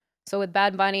So with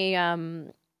Bad Bunny,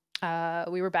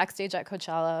 we were backstage at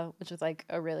Coachella, which was like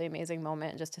a really amazing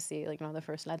moment just to see like the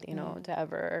first Latino to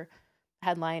ever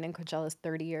headline in Coachella's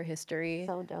 30-year history.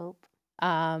 So dope.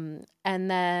 And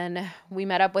then we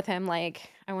met up with him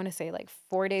like I want to say like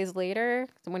 4 days later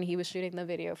when he was shooting the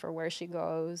video for Where She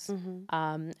Goes,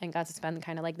 and got to spend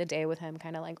kind of like the day with him,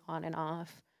 kind of like on and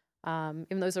off. Even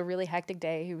though it was a really hectic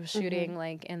day, he was shooting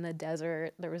like in the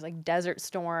desert. There was like desert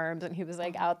storms, and he was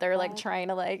like out there like trying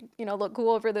to like look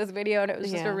cool for this video, and it was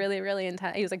just a really really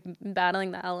intense. He was like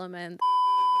battling the elements.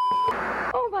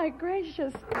 Oh my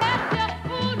gracious!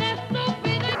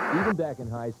 Even back in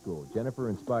high school, Jennifer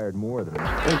inspired more than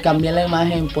Cambié la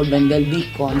imagen por vender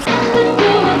Bitcoin.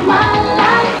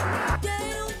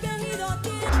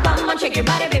 Come on, shake your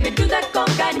body, baby, do that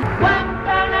conga.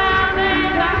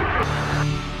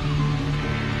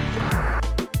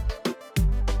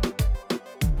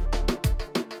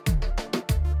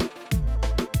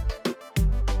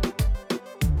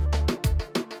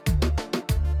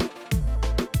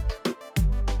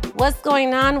 What's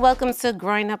going on? Welcome to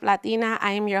Growing Up Latina.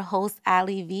 I am your host,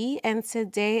 Ali V, and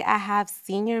today I have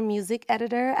senior music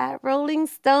editor at Rolling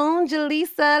Stone,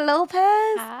 Julyssa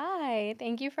Lopez. Hi,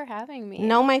 thank you for having me.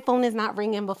 No, my phone is not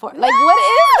ringing before. Like, what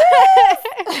is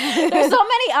this? There's so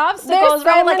many obstacles,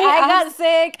 right? Like, I got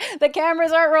sick, the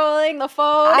cameras aren't rolling, the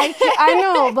phone. I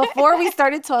know. Before we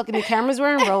started talking, the cameras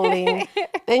weren't rolling.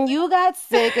 Then you got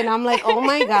sick, and I'm like, oh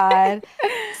my God.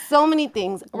 So many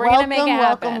things. We're going to make it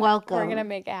happen. Welcome. We're going to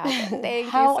make it happen. Thank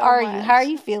you How so are much. you? How are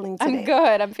you feeling today? I'm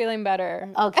good. I'm feeling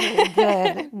better.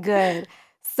 Okay, good.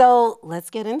 So let's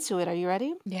get into it. Are you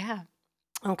ready? Yeah.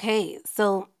 Okay,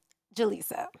 so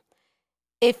Julyssa,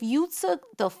 if you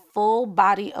took the full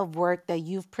body of work that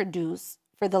you've produced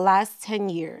for the last 10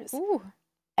 years,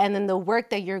 and then the work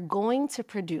that you're going to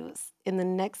produce in the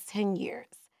next 10 years,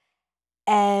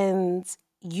 and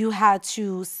you had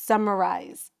to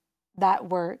summarize that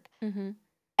work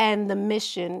and the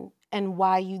mission and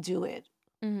why you do it,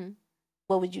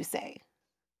 what would you say?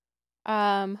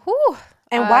 And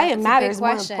why it matters,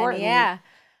 more importantly. Yeah.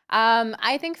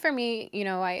 I think for me,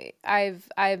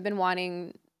 I've been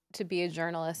wanting to be a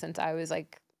journalist since I was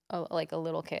like a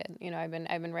little kid. I've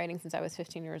been writing since I was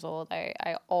 15 years old.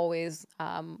 I always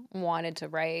wanted to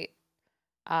write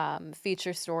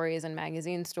feature stories and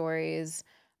magazine stories.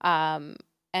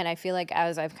 And I feel like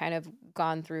as I've kind of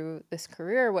gone through this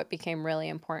career, what became really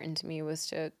important to me was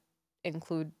to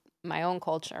include my own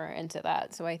culture into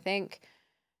that. So I think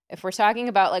if we're talking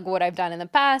about like what I've done in the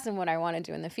past and what I want to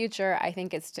do in the future, I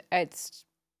think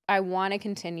I want to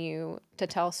continue to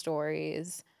tell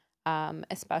stories,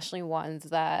 especially ones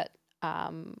that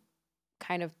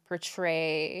kind of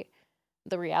portray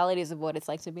the realities of what it's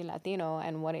like to be Latino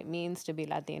and what it means to be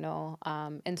Latino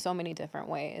in so many different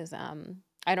ways.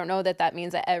 I don't know that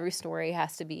means that every story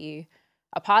has to be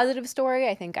a positive story.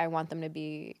 I think I want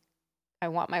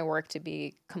my work to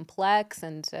be complex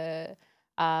and to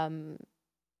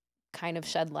kind of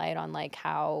shed light on like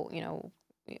how,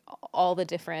 all the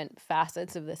different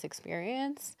facets of this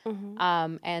experience,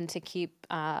 and to keep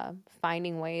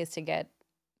finding ways to get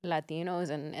Latinos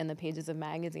in the pages of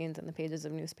magazines and the pages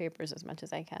of newspapers as much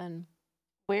as I can.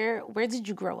 Where did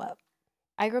you grow up?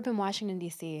 I grew up in Washington,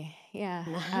 D.C. Yeah.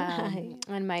 Nice.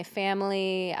 And my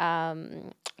family,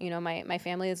 my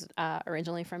family is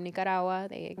originally from Nicaragua.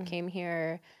 They came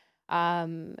here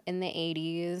in the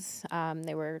 80s.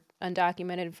 They were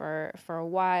undocumented for a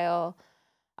while.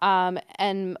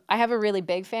 And I have a really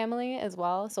big family as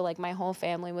well. So like my whole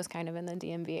family was kind of in the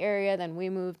DMV area. Then we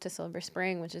moved to Silver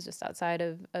Spring, which is just outside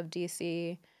of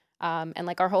D.C. And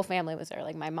like our whole family was there.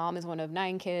 Like my mom is one of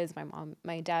 9 kids.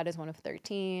 My dad is one of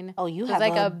 13. Oh, you so have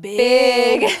like a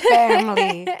big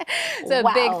family. It's a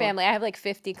big family. I have like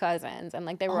 50 cousins, and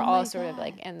like they were all sort of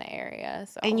like in the area.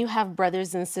 So. And you have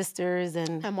brothers and sisters,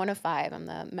 and I'm one of 5. I'm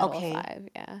the middle of 5.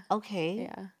 Yeah. Okay.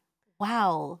 Yeah.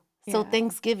 Wow. So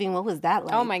Thanksgiving, what was that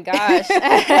like? Oh my gosh.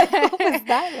 What was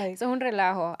that like? So un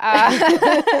relajo.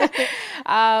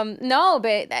 No,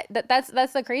 but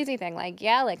that's the crazy thing. Like,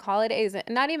 yeah, like holidays,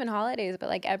 not even holidays, but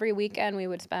like every weekend we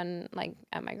would spend like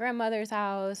at my grandmother's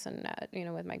house and,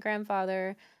 with my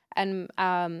grandfather. And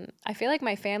I feel like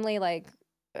my family, like,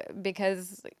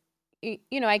 because,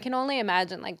 I can only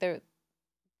imagine like the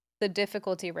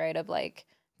difficulty, right, of like,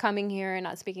 coming here and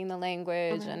not speaking the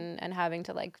language and having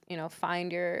to like,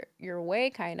 find your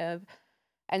way kind of.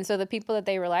 And so the people that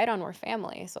they relied on were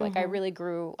family. So like I really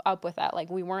grew up with that. Like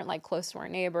we weren't like close to our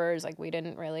neighbors. Like we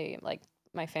didn't really like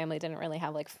my family didn't really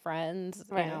have like friends,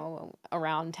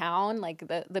 around town. Like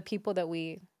the people that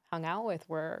we hung out with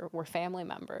were family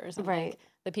members. And, like,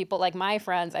 the people like my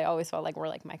friends, I always felt like were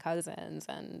like my cousins.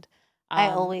 And I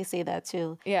always say that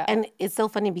too. Yeah. And it's so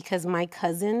funny because my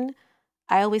cousin,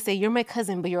 I always say, you're my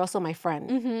cousin, but you're also my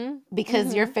friend.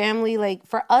 Because your family, like,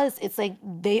 for us, it's like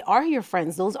they are your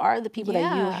friends. Those are the people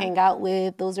that you hang out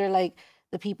with. Those are like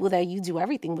the people that you do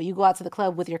everything with. You go out to the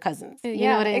club with your cousins. You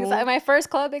know what I mean? My first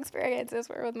club experiences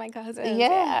were with my cousins.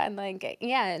 Yeah. And like,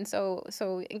 and so,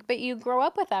 but you grow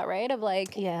up with that, right? Of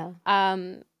like,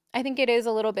 I think it is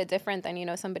a little bit different than, you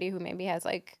know, somebody who maybe has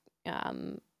like,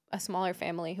 a smaller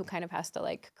family who kind of has to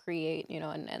like create, you know,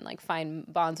 and like find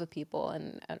bonds with people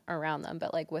and around them.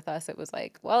 But like with us, it was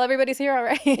like, well, everybody's here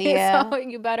already. So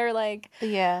you better like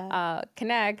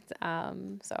connect.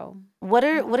 So what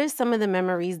are some of the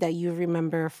memories that you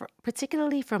remember,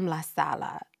 particularly from La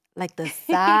Sala? Like the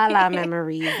Sala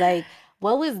memories. Like,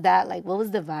 what was that like? What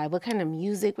was the vibe? What kind of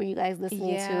music were you guys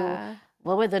listening to?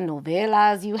 What were the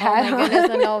novelas you had? Oh my goodness,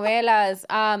 the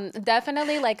novelas.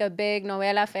 Definitely like a big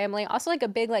novela family. Also like a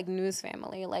big like news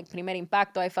family. Like Primer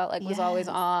Impacto, I felt like was always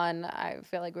on. I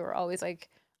feel like we were always like,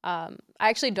 I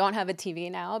actually don't have a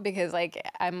TV now because like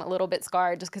I'm a little bit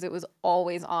scarred just because it was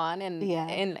always on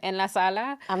in La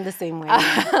Sala. I'm the same way.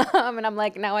 And I'm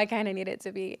like, now I kind of need it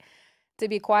to be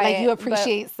quiet. Like you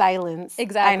appreciate silence.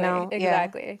 Exactly. I know.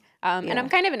 Exactly. And I'm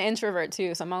kind of an introvert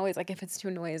too. So I'm always like, if it's too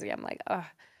noisy, I'm like, ugh.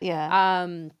 Yeah.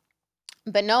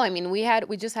 But no, I mean, we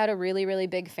just had a really, really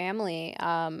big family.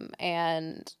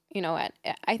 And you know,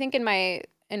 I think in my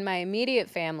immediate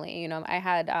family, you know, I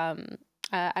had,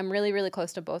 I'm really, really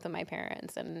close to both of my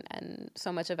parents, and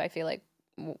so much of I feel like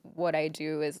what I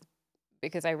do is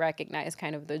because I recognize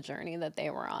kind of the journey that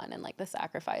they were on and like the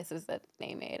sacrifices that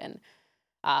they made. And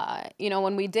you know,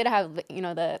 when we did have, you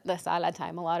know, the sala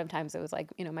time, a lot of times it was like,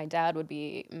 you know, my dad would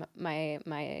be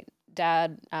my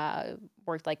dad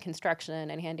worked like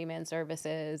construction and handyman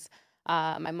services.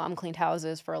 My mom cleaned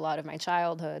houses for a lot of my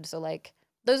childhood. So like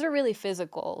those are really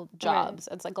physical jobs.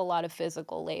 It's like a lot of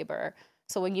physical labor.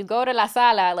 So when you go to La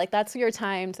Sala, like that's your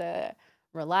time to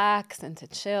relax and to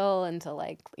chill and to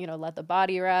like, you know, let the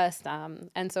body rest.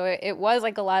 And so it was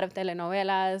like a lot of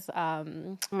telenovelas.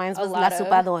 Mine was La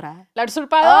Usurpadora. La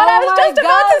Usurpadora, I was just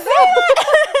about to say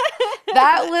that.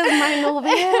 That was my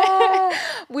novela.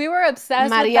 We were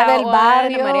obsessed with that one.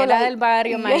 Maria del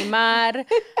Barrio, Marimar.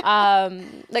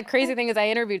 The crazy thing is I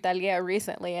interviewed Talia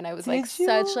recently, and I was like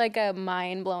such like a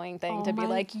mind-blowing thing to be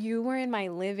like, you were in my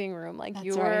living room. Like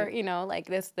you were, you know, like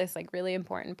this like really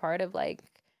important part of like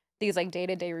these like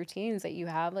day-to-day routines that you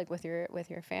have like with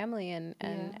your family and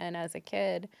as a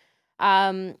kid.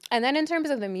 And then in terms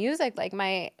of the music, like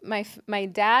my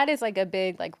dad is like a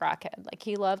big like rock head. Like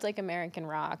he loved like American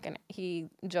rock, and he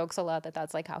jokes a lot that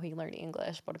that's like how he learned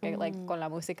English. Porque like con la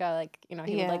música, like, you know,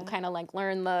 he would like kind of like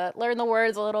learn the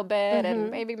words a little bit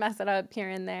and maybe mess it up here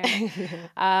and there.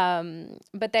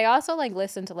 But they also like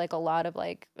listen to like a lot of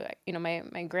like, you know,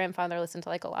 my grandfather listened to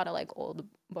like a lot of like old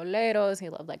boleros. He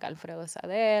loved like Alfredo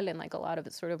Sadel and like a lot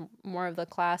of sort of more of the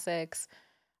classics.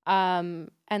 And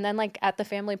then like at the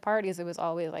family parties, it was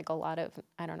always like a lot of,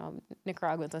 I don't know,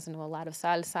 Nicaraguans listen to a lot of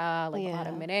salsa, like a lot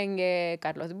of merengue,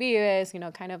 Carlos Vives, you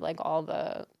know, kind of like all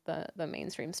the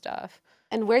mainstream stuff.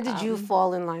 And where did you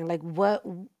fall in line? Like what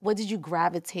did you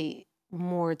gravitate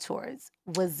more towards?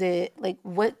 Was it like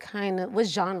what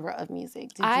genre of music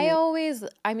did you?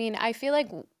 I feel like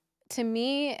to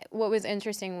me, what was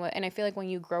interesting, and I feel like when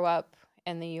you grow up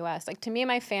in the U.S., like to me,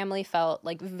 my family felt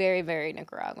like very, very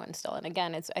Nicaraguan still. And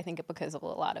again, it's I think because of a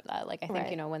lot of that. Like I think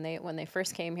you know when they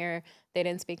first came here, they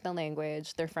didn't speak the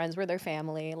language. Their friends were their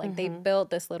family. Like they built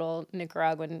this little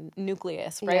Nicaraguan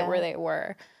nucleus right where they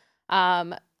were.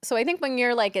 So I think when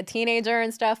you're like a teenager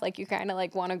and stuff, like you kind of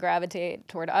like want to gravitate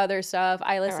toward other stuff.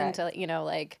 I listened to, you know,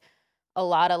 like a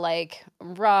lot of like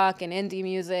rock and indie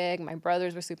music. My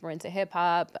brothers were super into hip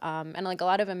hop, and like a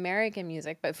lot of American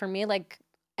music. But for me, like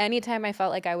anytime I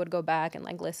felt like I would go back and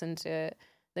like listen to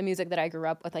the music that I grew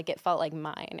up with, like it felt like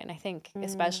mine. And I think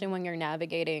especially when you're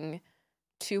navigating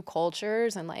two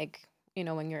cultures and like, you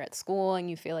know, when you're at school and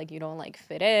you feel like you don't like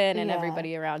fit in and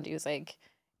everybody around you is like,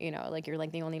 you know, like you're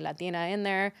like the only Latina in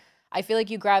there. I feel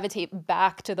like you gravitate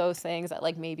back to those things that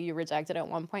like maybe you rejected at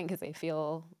one point because they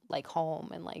feel like home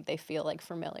and like they feel like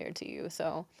familiar to you.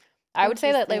 So I would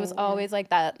say that it was always like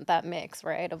that mix,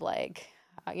 right? Of like,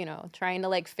 you know, trying to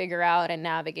like figure out and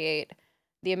navigate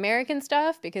the American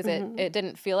stuff because it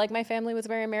didn't feel like my family was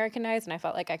very Americanized, and I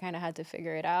felt like I kind of had to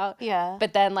figure it out. Yeah.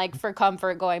 But then like for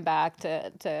comfort, going back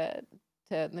to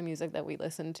the music that we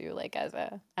listened to like as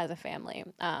a family.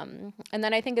 And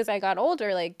then I think as I got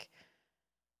older, like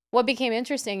what became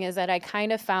interesting is that I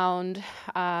kind of found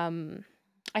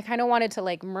I kind of wanted to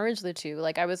like merge the two.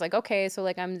 Like I was like, okay, so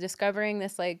like I'm discovering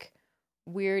this like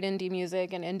weird indie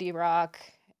music and indie rock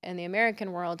the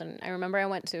American world. And I remember I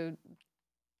went to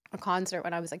a concert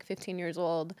when I was like 15 years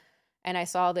old, and I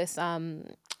saw this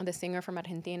the singer from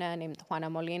Argentina named Juana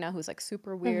Molina, who's like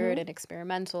super weird and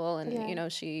experimental, and you know,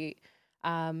 she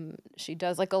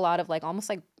does like a lot of like almost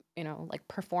like, you know, like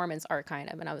performance art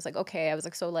kind of. And I was like, okay, I was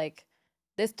like, so like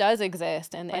this does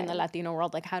exist in the Latino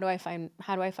world. Like, how do I find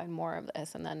more of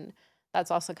this? And then that's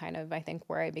also kind of, I think,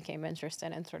 where I became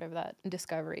interested in sort of that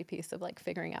discovery piece of like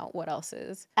figuring out what else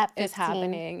is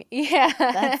happening. Yeah.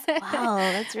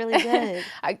 That's really good.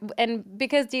 And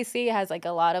because DC has like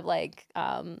a lot of like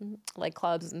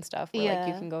clubs and stuff where like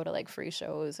you can go to like free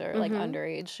shows or like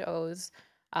underage shows.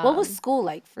 What was school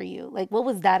like for you? Like, what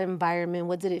was that environment?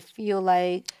 What did it feel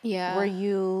like? Yeah.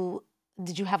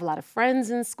 Did you have a lot of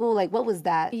friends in school? Like, what was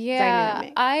that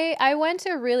dynamic? I went to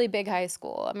a really big high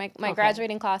school. My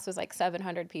graduating class was like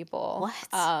 700 people.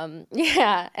 What?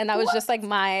 Yeah, and that was just like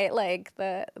my like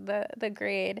the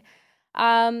grade.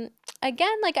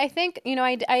 Again, like I think, you know,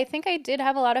 I think I did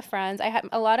have a lot of friends. I had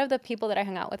a lot of the people that I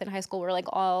hung out with in high school were like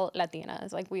all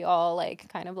Latinas. Like we all like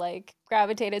kind of like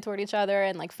gravitated toward each other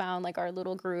and like found like our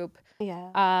little group.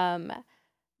 Yeah.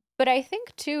 But I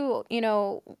think too, you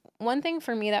know, one thing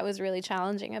for me that was really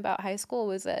challenging about high school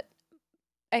was that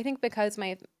I think because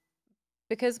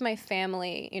my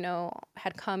family, you know,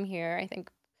 had come here, I think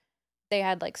they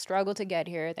had like struggled to get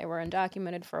here. They were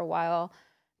undocumented for a while.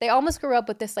 They almost grew up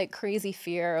with this like crazy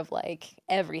fear of like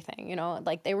everything, you know,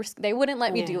 like they wouldn't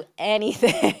let me do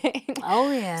anything.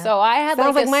 Oh yeah. So I had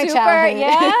Sounds like my super, childhood.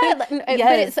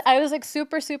 Yes. But I was like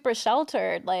super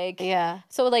sheltered, like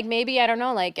So like maybe I don't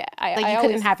know, like you always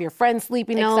couldn't have your friends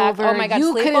sleeping over. Oh my god,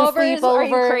 you couldn't sleep over. Are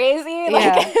you crazy?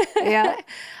 Like, yeah.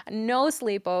 No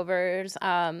sleepovers.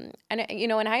 And you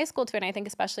know, in high school too, and I think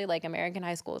especially like American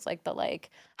high schools, like the like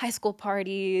high school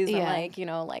parties and like, you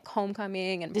know, like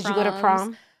homecoming and Did you go to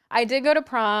prom? I did go to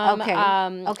prom.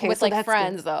 Okay. With so like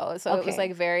friends good. though, so it was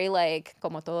like very like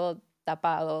como todo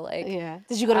tapado, like. Yeah.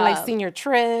 Did you go to like senior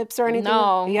trips or anything?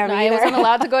 No, yeah, no, I wasn't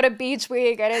allowed to go to beach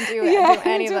week. I didn't do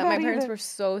any of that. My parents either. were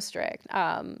so strict.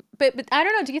 But I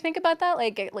don't know. Do you think about that?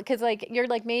 Like, because like you're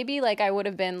like maybe like I would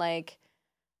have been like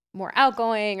more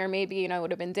outgoing, or maybe, you know, it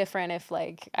would have been different if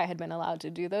like I had been allowed to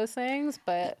do those things.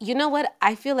 But you know what?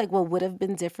 I feel like what would have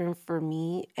been different for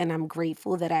me, and I'm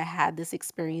grateful that I had this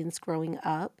experience growing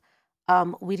up.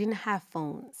 We didn't have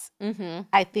phones.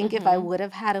 I think if I would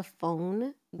have had a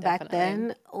phone back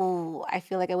then, I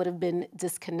feel like I would have been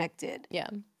disconnected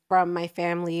from my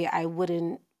family. I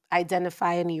wouldn't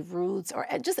identify any roots or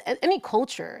just any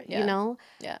culture, you know?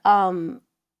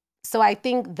 So I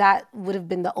think that would have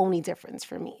been the only difference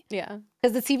for me. Yeah.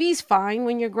 Because the TV is fine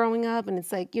when you're growing up and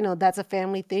it's like, you know, that's a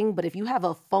family thing. But if you have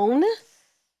a phone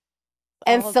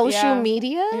and social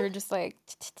media. You're just like.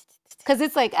 Because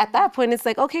it's like, at that point, it's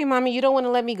like, okay, mommy, you don't want to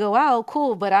let me go out.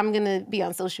 Cool. But I'm going to be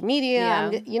on social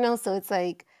media. You know, so it's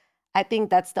like, I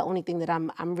think that's the only thing that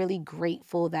I'm really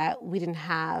grateful that we didn't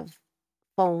have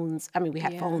phones. I mean, we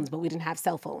had phones, but we didn't have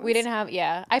cell phones. We didn't have,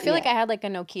 I feel like I had like a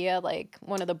Nokia, like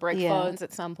one of the brick phones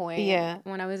at some point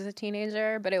when I was a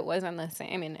teenager, but it wasn't the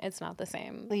same. I mean, it's not the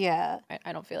same. Yeah.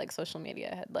 I don't feel like social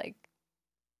media had like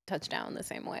touched down the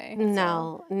same way.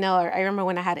 No. I remember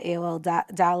when I had AOL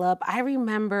dial-up. I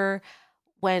remember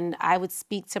when I would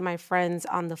speak to my friends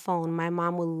on the phone, my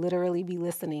mom would literally be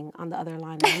listening on the other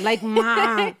line. I'm like,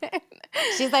 Mom.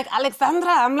 She's like, Alexandra.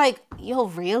 I'm like, yo,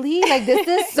 really? Like, this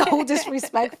is so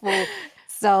disrespectful.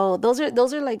 So those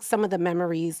are like some of the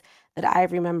memories that I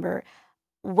remember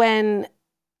when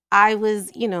I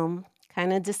was, you know,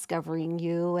 kind of discovering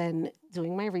you and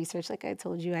doing my research. Like I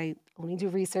told you, I only do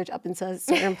research up until a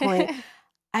certain point.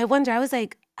 I wonder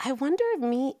if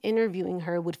me interviewing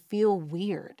her would feel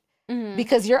weird.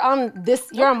 Because you're on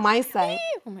my side.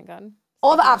 Oh my God.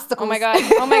 All the obstacles. Oh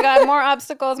my God, more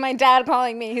obstacles. My dad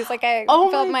calling me. He's like,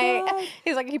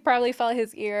 he's like, he probably felt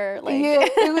his ear. Like, yeah,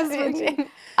 it was ringing.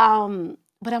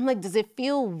 But I'm like, does it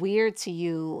feel weird to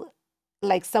you,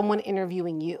 like someone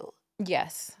interviewing you?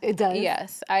 Yes. It does?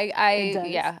 Yes. It does.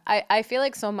 Yeah. I feel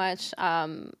like so much, I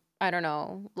don't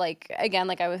know, like, again,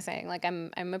 like I was saying, like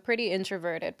I'm a pretty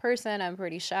introverted person. I'm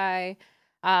pretty shy.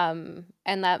 And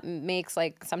that makes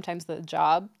like sometimes the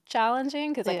job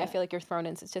challenging because like I feel like you're thrown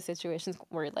into situations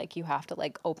where like you have to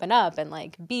like open up and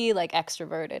like be like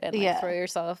extroverted and like throw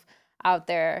yourself out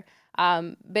there.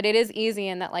 But it is easy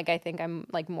in that like I think I'm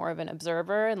like more of an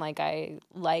observer and like I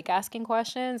like asking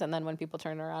questions, and then when people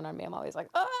turn around on me, I'm always like,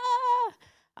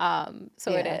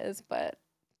 so it is. But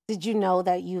did you know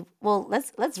that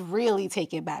let's really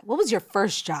take it back. What was your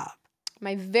first job?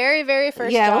 My very, very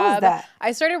first job. What was that?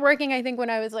 I started working, I think,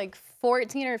 when I was like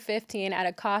 14 or 15 at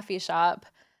a coffee shop.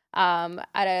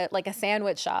 at a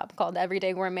sandwich shop called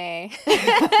Everyday Gourmet,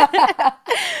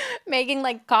 making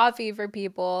like coffee for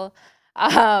people.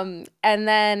 And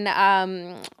then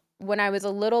when I was a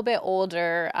little bit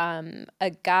older,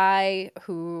 a guy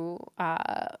who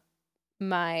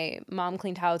my mom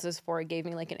cleaned houses for gave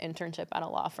me like an internship at a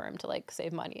law firm to like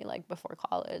save money like before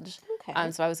college.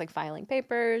 Okay. So I was like filing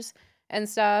papers and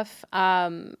stuff.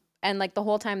 And like the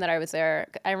whole time that I was there,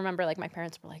 I remember like my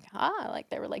parents were like,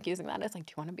 like they were like using that as like,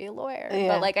 do you want to be a lawyer? Yeah.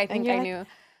 But like I think I like... knew,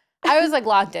 I was like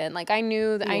locked in. Like I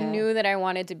knew Yeah. I knew that I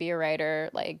wanted to be a writer.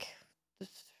 Like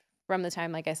from the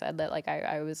time, like I said, that like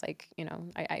I was like, you know,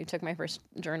 I took my first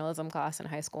journalism class in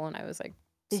high school, and I was like,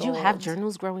 Did you have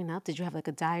journals growing up? Did you have like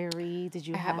a diary? Did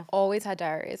you I have always had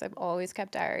diaries. I've always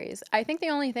kept diaries. I think the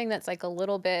only thing that's like a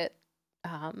little bit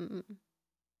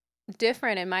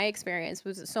different in my experience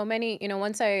was so many, you know,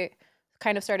 once I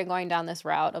kind of started going down this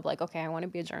route of like, okay, I want to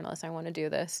be a journalist, I want to do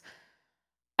this,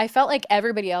 I felt like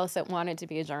everybody else that wanted to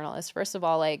be a journalist, first of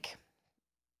all, like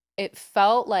it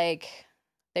felt like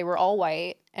they were all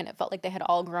white, and it felt like they had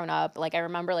all grown up. Like I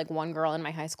remember like one girl in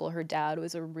my high school, her dad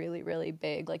was a really, really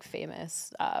big, like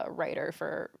famous writer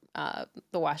for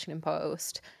the Washington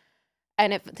Post.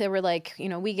 And if they were like, you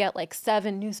know, we get like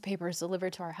 7 newspapers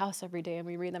delivered to our house every day and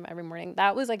we read them every morning.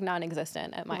 That was like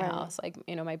non-existent at my house. Like,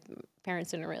 you know, my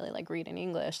parents didn't really like read in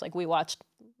English. Like we watched,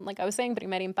 like I was saying,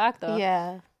 Primer Impacto.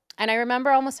 Yeah. And I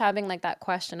remember almost having like that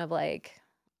question of like,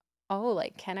 oh,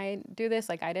 like, can I do this?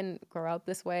 Like, I didn't grow up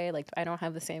this way. Like, I don't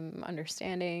have the same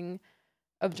understanding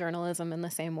of journalism in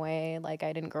the same way. Like,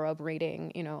 I didn't grow up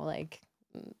reading, you know, like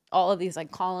all of these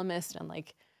like columnists and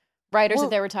like writers that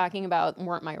they were talking about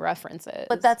weren't my references.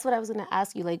 But that's what I was going to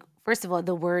ask you. Like, first of all,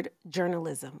 the word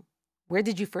journalism, where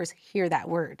did you first hear that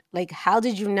word? Like, how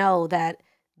did you know that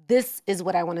this is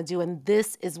what I want to do and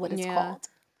this is what it's called?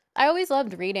 I always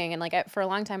loved reading, and like for a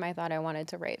long time I thought I wanted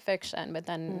to write fiction, but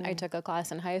then I took a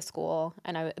class in high school,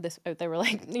 and they were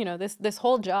like, you know, this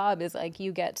whole job is like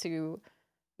you get to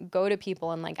go to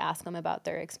people and like ask them about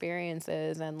their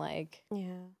experiences and like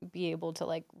be able to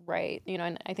like write, you know.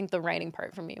 And I think the writing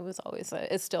part for me was always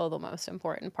is still the most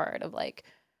important part of like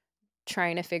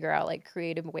trying to figure out like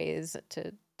creative ways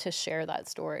to share that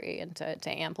story and to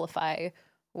amplify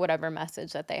whatever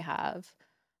message that they have.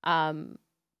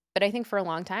 But I think for a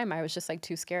long time I was just like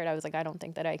too scared. I was like, I don't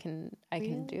think that I can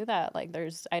do that. Like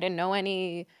I didn't know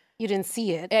any. You didn't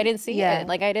see it. I didn't see it.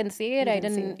 Like I didn't see it. You I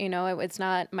didn't see didn't, it. you know, it's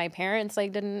not, my parents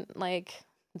like didn't like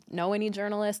know any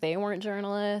journalists. They weren't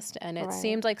journalists. And it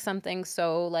seemed like something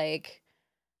so like,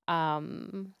 I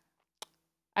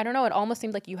don't know, it almost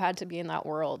seemed like you had to be in that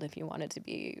world if you wanted to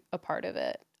be a part of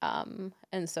it.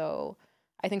 And so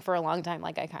I think for a long time,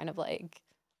 like I kind of like,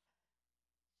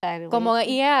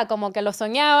 como que lo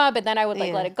soñaba, but then I would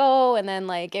like let it go, and then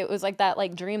like it was like that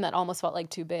like dream that almost felt like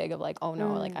too big of like, oh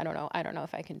no, like I don't know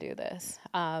if I can do this.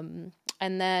 And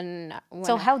then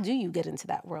so how do you get into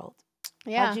that world?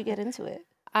 How did you get into it?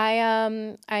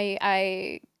 I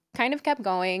kind of kept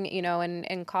going, you know.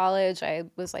 In college I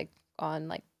was like on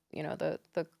like, you know, the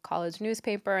college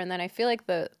newspaper, and then I feel like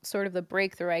the sort of the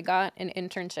breakthrough, I got an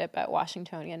internship at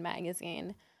Washingtonian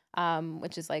magazine,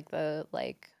 which is like the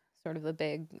sort of the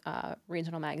big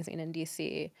regional magazine in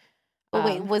DC. But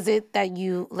wait, was it that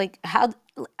you like how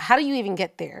do you even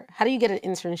get there? How do you get an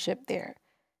internship there?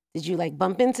 Did you like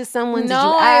bump into someone? No, did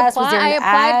you ask? I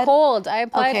applied cold.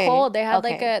 Cold. They had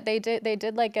Okay. they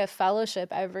did like a fellowship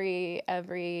every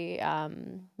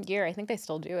year. I think they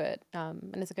still do it.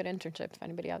 And it's a good internship if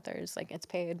anybody out there is like, it's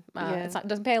paid. It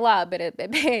doesn't pay a lot, but it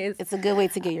pays. It's a good way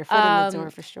to get your foot in the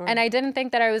door for sure. And I didn't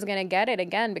think that I was gonna get it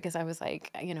again, because I was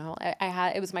like, you know,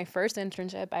 it was my first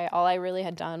internship. All I really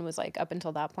had done was like up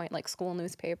until that point like school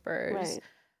newspapers.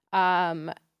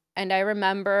 Right. And I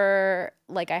remember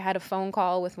like I had a phone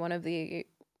call with one of the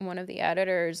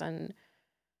editors, and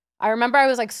I remember I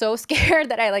was like so scared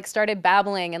that I like started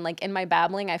babbling, and like in my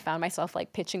babbling I found myself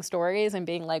like pitching stories and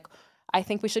being like, I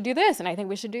think we should do this, and I think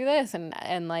we should do this, and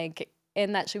like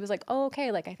in that she was like, oh,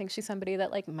 okay, like I think she's somebody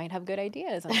that like might have good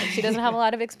ideas, and like, she doesn't have a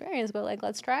lot of experience, but like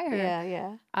let's try her.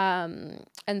 Yeah.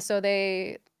 And so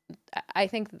I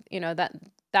think, you know,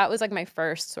 that was like my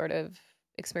first sort of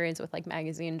experience with like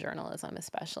magazine journalism,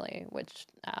 especially, which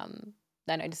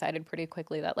then I decided pretty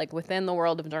quickly that like within the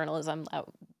world of journalism, that's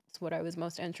what I was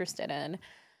most interested in.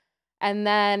 And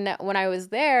then when I was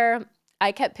there,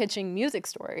 I kept pitching music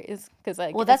stories because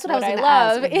like, well, that's what I was going to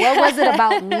love. ask. What was it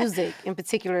about music in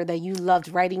particular that you loved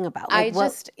writing about? Like,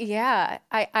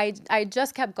 I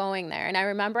just kept going there. And I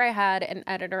remember I had an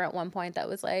editor at one point that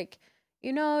was like,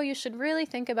 you know, you should really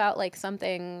think about like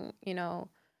something, you know,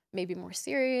 maybe more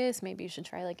serious. Maybe you should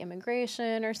try like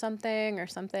immigration or something.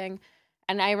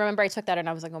 and I remember I took that and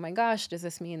I was like, oh my gosh, does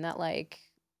this mean that like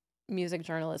music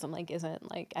journalism like isn't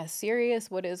like as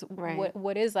serious? What is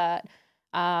what is that?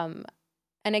 And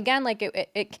again, like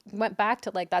it went back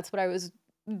to like that's what I was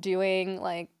doing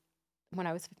like when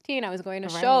I was 15. I was going to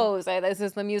shows. This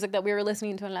is the music that we were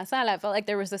listening to in La Sala. I felt like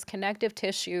there was this connective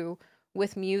tissue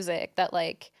with music that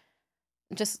like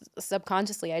just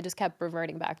subconsciously I just kept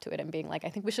reverting back to it and being like, I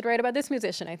think we should write about this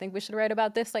musician. I think we should write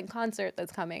about this like concert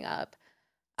that's coming up.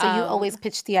 So you always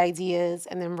pitched the ideas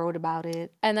and then wrote about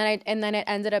it. And then it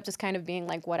ended up just kind of being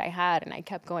like what I had, and I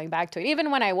kept going back to it,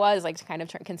 even when I was like kind of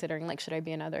considering like should I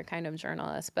be another kind of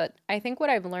journalist. But I think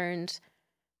what I've learned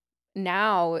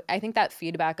now, I think that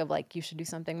feedback of like you should do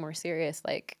something more serious,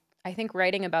 like I think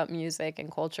writing about music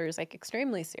and culture is like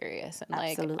extremely serious, and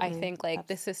like I think like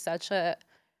this is such a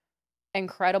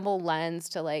incredible lens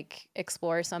to like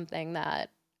explore something that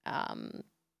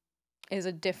is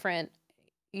a different.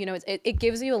 You know, it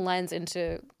gives you a lens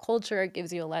into culture. It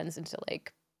gives you a lens into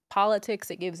like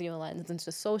politics. It gives you a lens into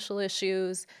social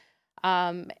issues.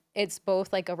 It's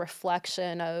both like a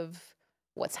reflection of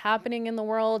what's happening in the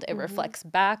world. It reflects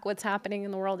back what's happening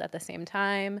in the world at the same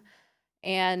time.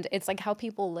 And it's like how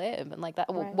people live and like that.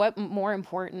 What more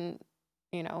important,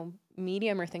 you know,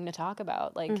 medium or thing to talk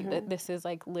about? Like this is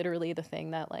like literally the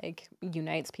thing that like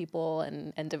unites people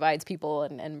and divides people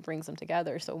and brings them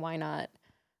together. So why not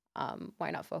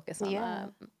focus on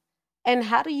that? And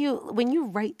how do you, when you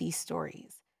write these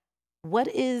stories, what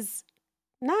is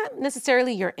not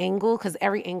necessarily your angle, because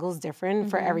every angle is different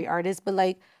for every artist, but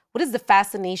like, what is the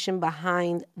fascination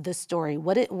behind the story?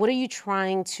 What are you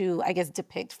trying to, I guess,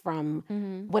 depict from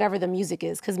whatever the music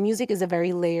is? Because music is a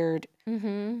very layered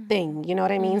thing, you know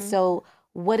what I mean? So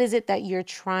what is it that you're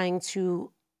trying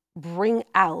to bring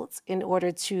out in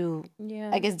order to,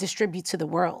 I guess, distribute to the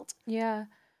world? Yeah.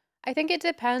 I think it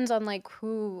depends on like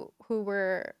who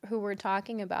we're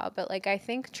talking about, but like I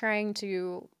think trying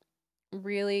to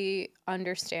really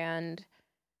understand,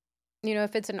 you know,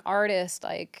 if it's an artist,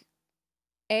 like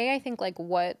I think like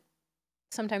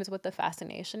sometimes what the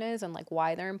fascination is and like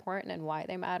why they're important and why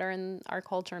they matter in our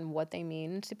culture and what they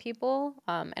mean to people.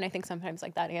 And I think sometimes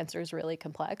like that answer is really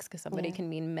complex because somebody can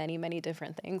mean many, many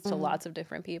different things to lots of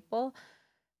different people.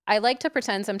 I like to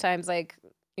pretend sometimes like,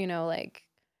 you know, like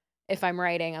if I'm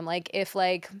writing, I'm like, if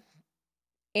like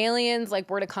aliens like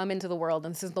were to come into the world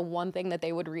and this is the one thing that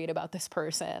they would read about this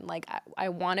person, like I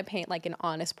want to paint like an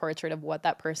honest portrait of what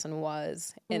that person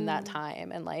was in that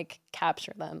time and like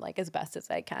capture them like as best as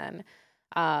I can.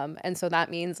 And so that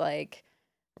means like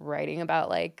writing about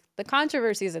like the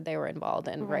controversies that they were involved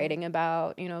in, writing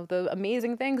about, you know, the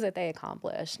amazing things that they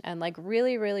accomplished, and like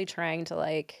really, really trying to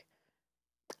like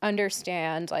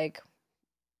understand like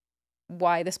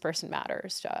why this person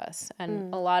matters to us.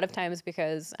 And a lot of times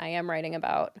because I am writing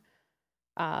about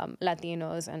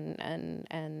Latinos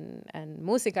and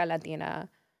música Latina,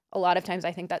 a lot of times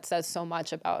I think that says so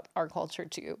much about our culture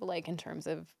too, like in terms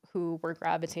of who we're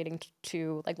gravitating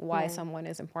to, like why someone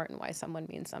is important, why someone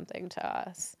means something to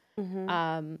us.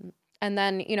 And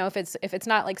then, you know, if it's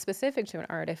not like specific to an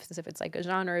artist, if it's like a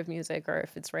genre of music or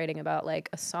if it's writing about like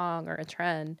a song or a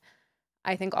trend,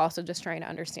 I think also just trying to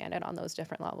understand it on those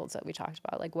different levels that we talked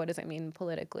about. Like, what does it mean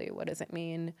politically? What does it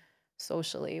mean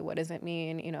socially? What does it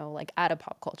mean, you know, like at a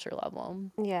pop culture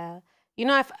level? Yeah. You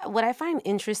know, what I find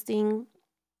interesting,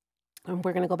 and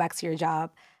we're going to go back to your job,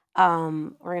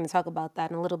 we're going to talk about that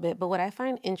in a little bit, but what I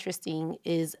find interesting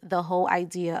is the whole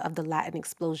idea of the Latin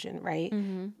explosion, right?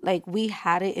 Like, we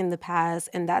had it in the past,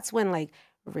 and that's when, like,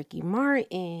 Ricky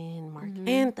Martin, Mark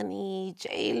Anthony,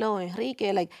 J-Lo,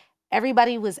 Enrique, like,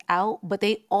 everybody was out, but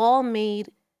they all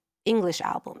made English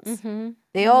albums.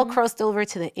 They all crossed over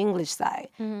to the English side.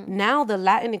 Now the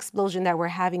Latin explosion that we're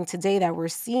having today, that we're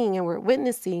seeing and we're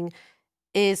witnessing,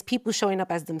 is people showing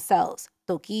up as themselves.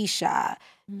 Toquisha,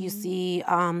 you see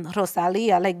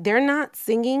Rosalia, like they're not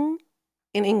singing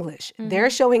in English. They're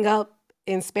showing up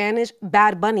in Spanish.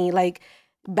 Bad Bunny, like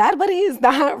Bad Bunny is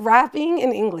not rapping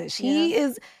in English. He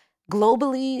is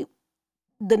globally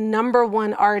the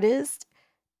 #1 artist,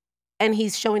 and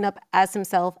he's showing up as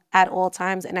himself at all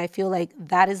times. And I feel like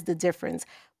that is the difference.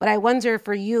 But I wonder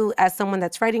for you, as someone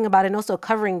that's writing about it and also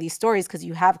covering these stories, because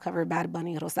you have covered Bad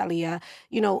Bunny, Rosalia,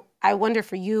 you know, I wonder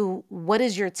for you, what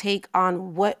is your take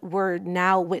on what we're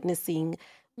now witnessing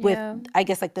with, I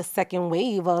guess, like the second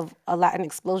wave of a Latin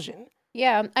explosion?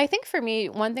 Yeah, I think for me,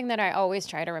 one thing that I always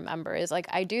try to remember is like,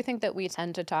 I do think that we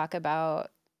tend to talk about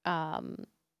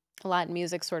Latin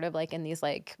music sort of like in these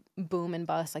like boom and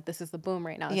bust, like this is the boom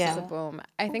right now, this is a boom.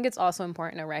 I think it's also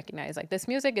important to recognize like this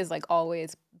music is like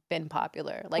always been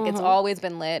popular. Like it's always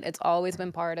been lit. It's always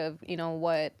been part of, you know,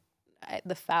 what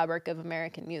the fabric of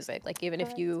American music. Like even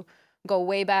if you go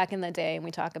way back in the day and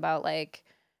we talk about like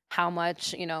how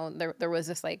much, you know, there was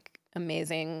this like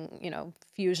amazing, you know,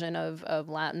 fusion of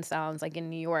Latin sounds like in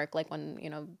New York, like when, you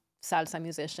know, salsa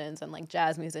musicians and like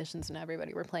jazz musicians and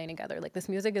everybody were playing together. Like this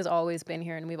music has always been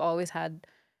here, and we've always had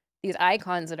these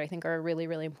icons that I think are a really,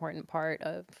 really important part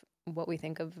of what we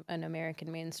think of an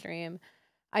American mainstream.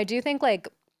 I do think like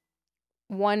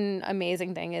one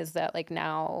amazing thing is that like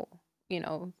now, you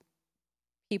know,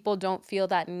 people don't feel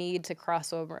that need to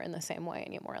cross over in the same way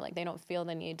anymore. Like they don't feel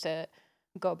the need to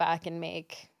go back and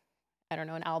make, I don't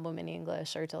know, an album in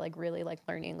English or to like really like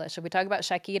learn English. If we talk about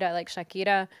Shakira, like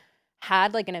Shakira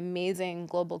had like an amazing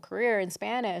global career in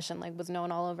Spanish and like was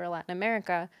known all over Latin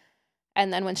America.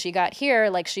 And then when she got here,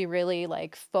 like she really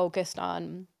like focused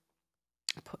on,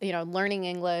 you know, learning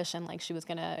English, and like she was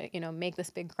gonna, you know, make this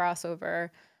big crossover.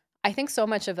 I think so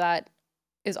much of that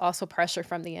is also pressure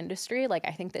from the industry. Like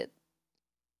I think that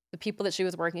the people that she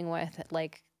was working with,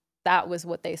 like that was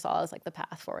what they saw as like the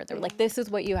path forward. They were like, this is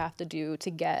what you have to do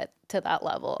to get to that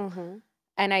level.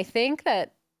 And I think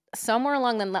that somewhere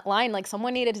along the line, like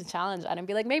someone needed to challenge that and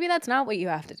be like, maybe that's not what you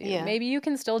have to do. Maybe you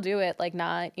can still do it, like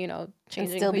not, you know,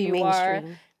 changing who you are.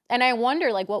 And I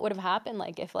wonder like what would have happened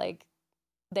like if like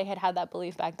they had that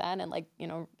belief back then, and like, you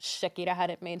know, Shakira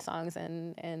hadn't made songs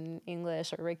in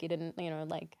English, or Ricky didn't, you know,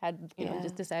 like had, you know,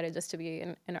 just decided just to be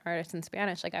an artist in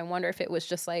Spanish. Like I wonder if it was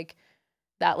just like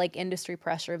that like industry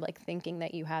pressure of like thinking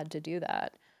that you had to do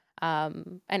that.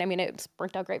 And I mean, it's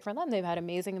worked out great for them. They've had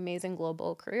amazing, amazing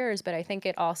global careers, but I think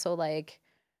it also like,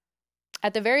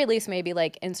 at the very least, maybe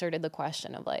like inserted the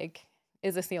question of like,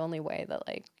 is this the only way that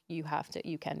like you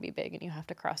can be big and you have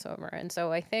to cross over? And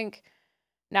so I think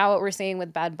now what we're seeing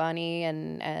with Bad Bunny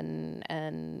and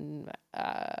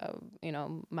you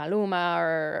know, Maluma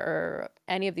or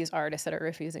any of these artists that are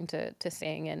refusing to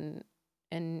sing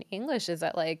in English is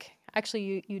that like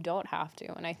actually you don't have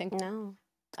to. And I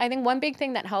think one big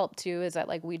thing that helped too is that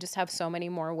like we just have so many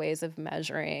more ways of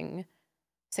measuring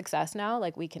success now.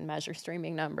 Like we can measure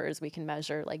streaming numbers, we can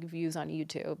measure like views on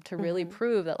YouTube to really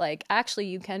prove that like actually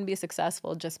you can be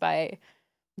successful just by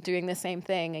doing the same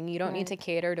thing, and you don't need to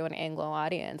cater to an Anglo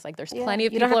audience. Like there's plenty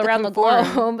of people around the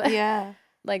globe.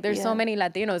 Like there's so many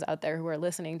Latinos out there who are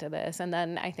listening to this. And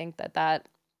then I think that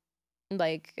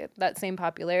like that same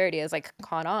popularity is like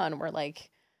caught on where like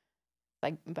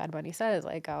Bad Bunny says,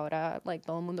 like ahora like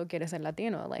todo el mundo quiere ser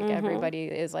Latino. Like everybody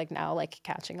is like now like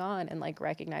catching on and like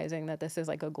recognizing that this is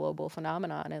like a global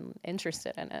phenomenon and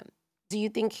interested in it. Do you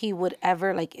think he would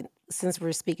ever, like, since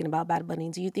we're speaking about Bad Bunny,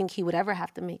 do you think he would ever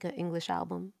have to make an English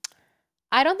album?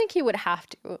 I don't think he would have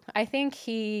to. I think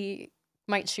he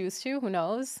might choose to. Who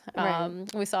knows?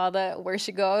 We saw Where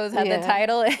She Goes had the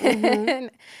title in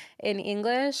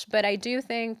English, but I do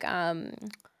think at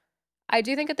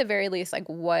the very least, like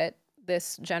what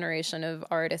this generation of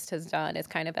artists has done is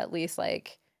kind of at least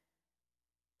like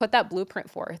put that blueprint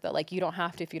forth that like you don't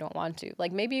have to if you don't want to.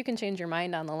 Like maybe you can change your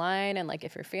mind down the line, and like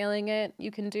if you're feeling it, you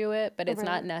can do it, but it's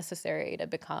not necessary to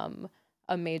become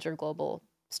a major global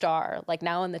star. Like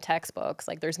now in the textbooks,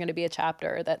 like there's going to be a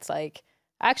chapter that's like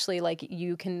actually like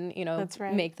you can, you know,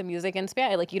 make the music in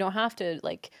Spanish. Like you don't have to,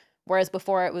 like, whereas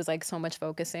before it was like so much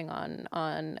focusing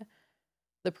on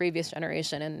the previous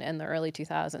generation in the early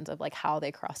 2000s of like how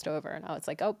they crossed over, and now it's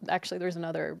like, oh, actually there's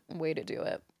another way to do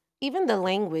it. Even the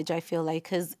language, I feel like,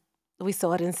 because we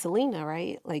saw it in Selena,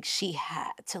 right? Like she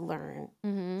had to learn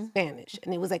Spanish,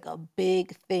 and it was like a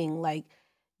big thing. Like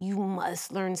you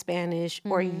must learn Spanish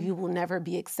or you will never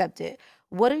be accepted.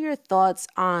 What are your thoughts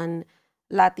on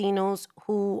Latinos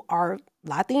who are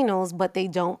Latinos, but they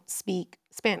don't speak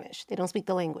Spanish? They don't speak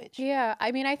the language. Yeah,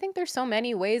 I mean, I think there's so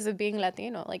many ways of being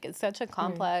Latino. Like it's such a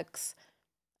complex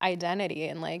identity,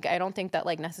 and like I don't think that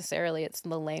like necessarily it's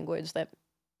the language that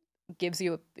gives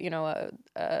you, you know,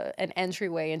 an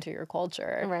entryway into your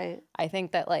culture. Right. I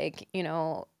think that like, you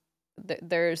know,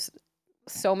 there's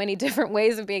so many different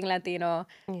ways of being Latino.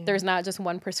 There's not just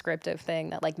one prescriptive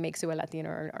thing that like makes you a Latino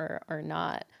or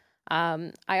not.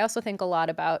 I also think a lot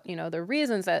about, you know, the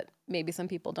reasons that maybe some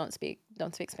people don't speak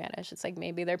Spanish. It's like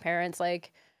maybe their parents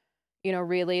like, you know,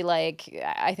 really like,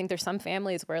 I think there's some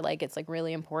families where like it's like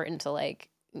really important to like,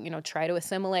 you know, try to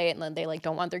assimilate, and then they like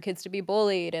don't want their kids to be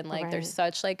bullied, and like there's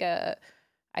such like I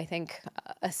think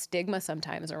a stigma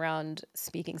sometimes around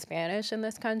speaking Spanish in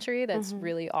this country that's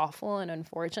really awful and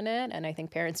unfortunate. And I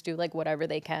think parents do like whatever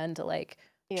they can to like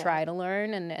try to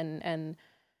learn, and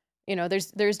you know,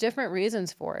 there's different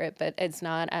reasons for it, but it's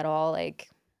not at all like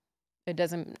it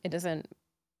doesn't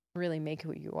really make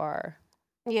who you are.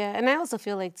 Yeah, and I also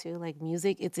feel like too, like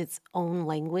music, it's its own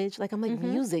language. Like I'm like,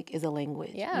 music is a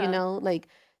language. Yeah. You know, like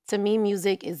to me,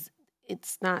 music is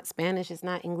it's not Spanish, it's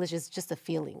not English, it's just a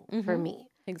feeling for me.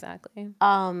 Exactly.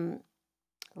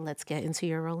 Let's get into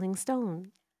your Rolling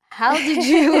Stone. How did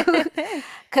you?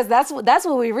 Because that's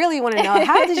what we really want to know.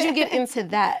 How did you get into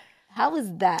that? How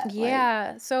was that?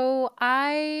 Yeah. So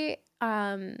I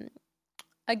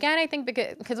again, I think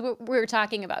because we were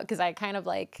talking about, because I kind of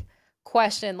like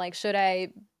questioned, like, should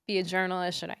I be a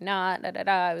journalist? Should I not? Da, da,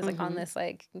 da. I was like on this,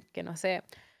 like, que no sé.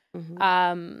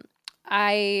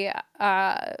 I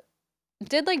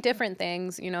did like different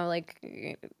things, you know,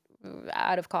 like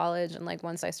out of college, and like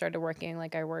once I started working,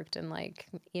 like I worked in like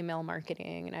email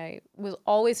marketing, and I was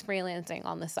always freelancing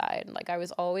on the side. Like I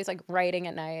was always like writing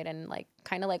at night and like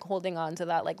kind of like holding on to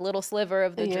that like little sliver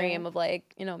of the dream of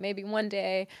like, you know, maybe one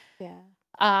day. Yeah.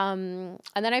 And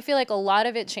then I feel like a lot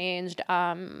of it changed.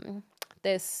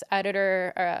 This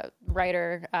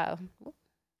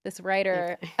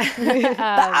writer, The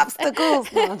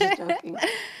obstacles. No, I'm just joking.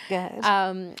 Go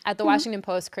ahead. At the Washington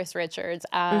Post, Chris Richards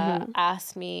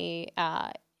asked me,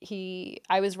 I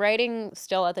was writing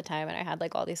still at the time, and I had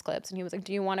like all these clips, and he was like,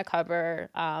 do you want to cover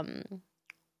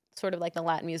sort of like the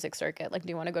Latin music circuit? Like, do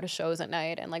you want to go to shows at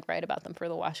night and like write about them for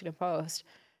the Washington Post?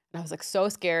 And I was like so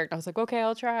scared. I was like, okay,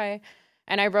 I'll try.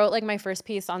 And I wrote like my first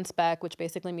piece on spec, which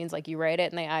basically means like you write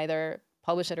it and they either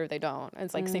publish it or they don't. And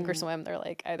it's like sink or swim. They're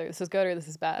like, either this is good or this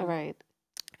is bad. Right.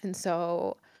 And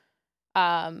so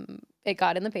it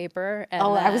got in the paper. And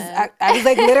I was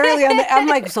like literally on the, I'm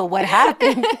like, so what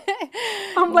happened?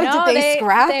 I'm like, did they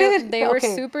scrap it? They were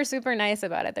super, super nice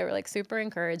about it. They were like super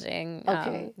encouraging.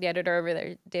 Okay. The editor over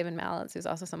there, David Mallitz, who's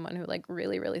also someone who like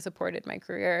really, really supported my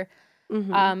career.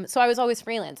 So I was always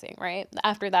freelancing, right?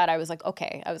 After that, I was like,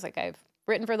 okay. I was like, I've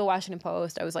written for the Washington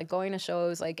Post. I was like going to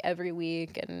shows like every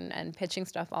week and pitching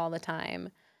stuff all the time.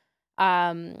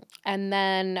 And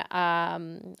then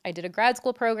I did a grad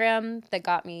school program that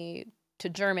got me to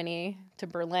Germany, to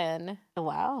Berlin.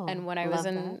 Wow. And when I was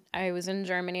in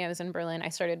Germany, I was in Berlin, I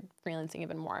started freelancing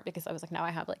even more because I was like, now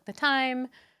I have like the time.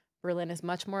 Berlin is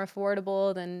much more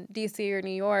affordable than DC or New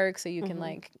York, so you can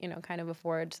like, you know, kind of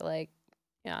afford to like,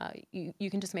 you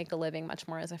can just make a living much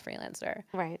more as a freelancer.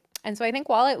 Right. And so I think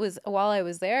while I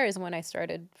was there is when I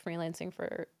started freelancing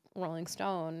for Rolling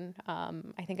Stone.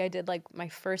 I think I did like my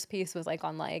first piece was like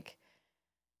on like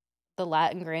the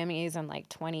Latin Grammys in like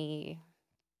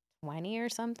 2020 or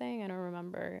something. I don't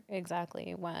remember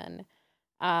exactly when.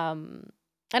 And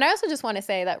I also just want to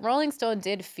say that Rolling Stone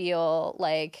did feel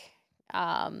like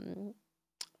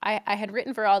I had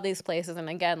written for all these places, and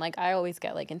again, like I always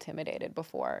get like intimidated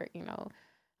before, you know.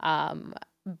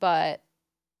 But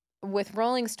with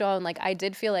Rolling Stone, like I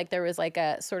did feel like there was like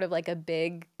a sort of like a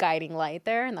big guiding light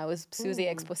there, and that was Susie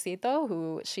Exposito,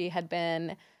 who she had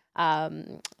been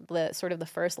the sort of the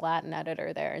first Latin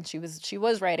editor there, and she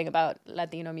was writing about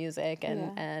Latino music,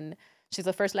 and she's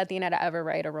the first Latina to ever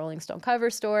write a Rolling Stone cover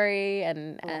story,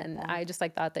 and I just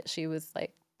like thought that she was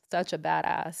like such a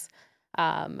badass.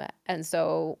 And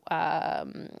so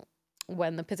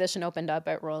when the position opened up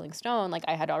at Rolling Stone, like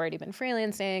I had already been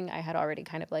freelancing. I had already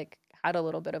kind of like had a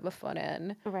little bit of a foot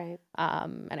in. Right.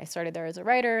 And I started there as a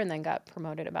writer and then got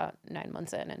promoted about 9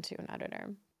 months into an editor.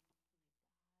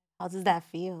 How does that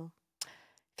feel?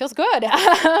 Feels good.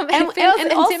 It feels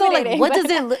and also like what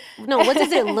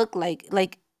does it look like?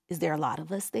 Like, is there a lot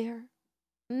of us there?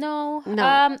 No.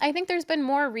 I think there's been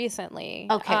more recently.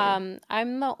 Okay.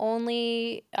 I'm the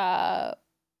only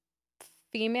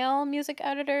female music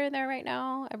editor there right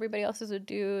now. Everybody else is a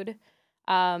dude.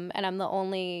 And I'm the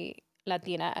only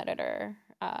Latina editor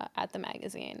at the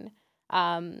magazine.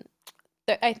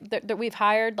 We've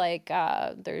hired like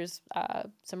there's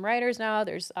some writers now.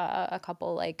 There's a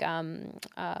couple like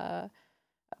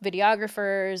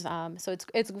videographers. So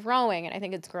it's growing, and I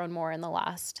think it's grown more in the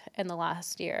last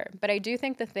year. But I do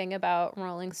think the thing about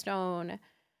Rolling Stone,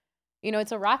 you know,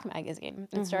 it's a rock magazine.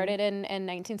 It started in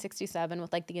 1967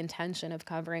 with like the intention of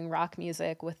covering rock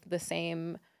music with the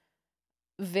same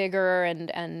vigor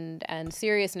and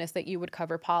seriousness that you would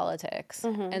cover politics.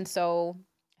 And so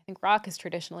I think rock has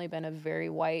traditionally been a very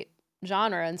white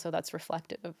genre, and so that's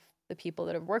reflective of the people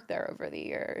that have worked there over the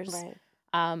years. Right.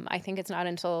 I think it's not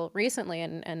until recently,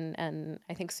 and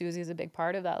I think Susie's a big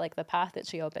part of that, like the path that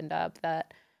she opened up,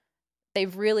 that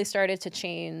they've really started to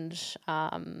change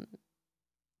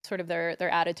sort of their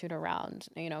attitude around,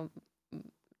 you know,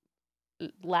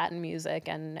 Latin music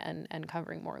and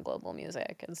covering more global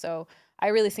music. And so I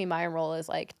really see my role as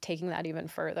like taking that even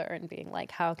further and being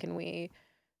like, how can we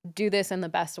do this in the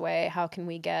best way? How can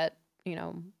we get, you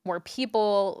know, more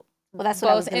people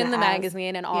both in the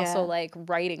magazine and also like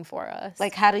writing for us?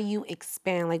 Like, how do you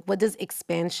expand? Like, what does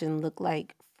expansion look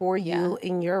like for you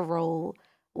in your role?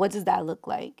 What does that look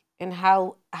like? And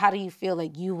how do you feel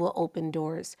like you will open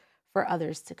doors for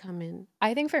others to come in?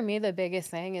 I think for me, the biggest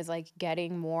thing is like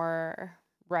getting more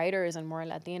writers and more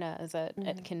Latinas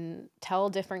that can tell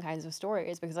different kinds of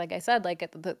stories. Because like I said,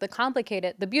 like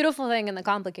the beautiful thing and the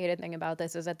complicated thing about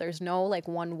this is that there's no like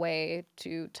one way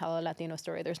to tell a Latino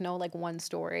story. There's no like one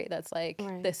story that's like,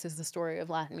 this is the story of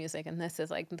Latin music and this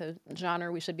is like the genre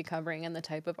we should be covering and the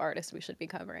type of artist we should be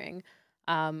covering.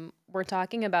 We're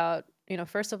talking about, you know,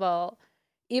 first of all,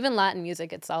 even Latin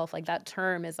music itself, like that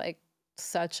term is like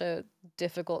such a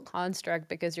difficult construct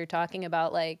because you're talking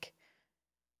about like,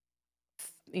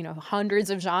 you know, hundreds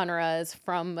of genres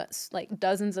from like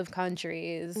dozens of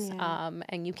countries,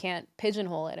 and you can't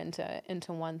pigeonhole it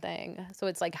into one thing. So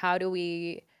it's like, how do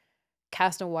we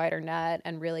cast a wider net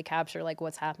and really capture like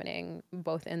what's happening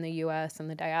both in the US and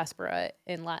the diaspora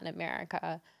in Latin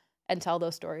America and tell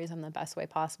those stories in the best way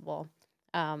possible?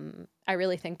 I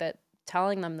really think that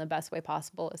telling them the best way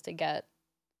possible is to get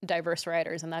diverse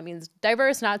writers, and that means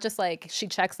diverse not just like she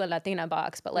checks the Latina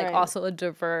box, but like also a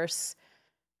diverse,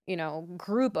 you know,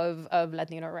 group of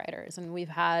Latino writers. And we've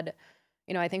had,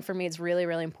 you know, I think for me it's really,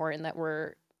 really important that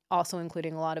we're also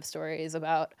including a lot of stories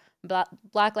about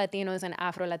Black Latinos and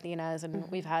Afro Latinas. And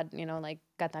we've had, you know, like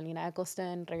Catalina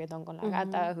Eccleston, Reggaeton con la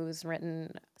Gata, who's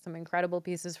written some incredible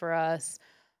pieces for us.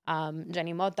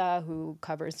 Jenny Mota, who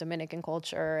covers Dominican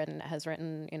culture and has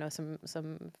written, you know,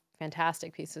 some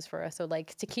fantastic pieces for us. So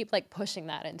like to keep like pushing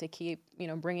that and to keep, you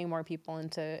know, bringing more people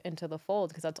into the fold,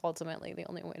 because that's ultimately the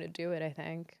only way to do it, I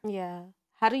think. Yeah.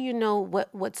 How do you know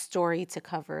what story to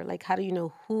cover? Like, how do you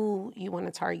know who you want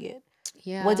to target?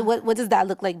 Yeah. What does that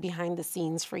look like behind the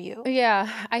scenes for you?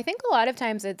 Yeah, I think a lot of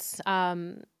times it's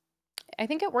I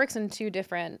think it works in two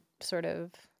different sort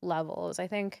of levels. I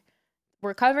think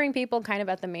we're covering people kind of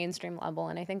at the mainstream level,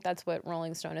 and I think that's what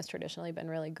Rolling Stone has traditionally been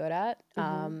really good at.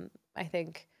 I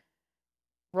think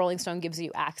Rolling Stone gives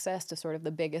you access to sort of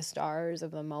the biggest stars of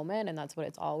the moment, and that's what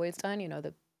it's always done. You know,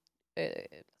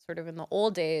 sort of in the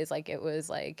old days, like it was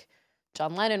like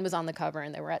John Lennon was on the cover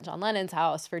and they were at John Lennon's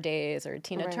house for days, or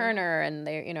Tina Turner, and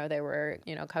they were,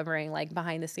 you know, covering like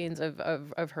behind the scenes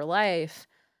of her life.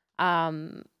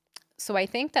 So I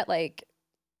think that like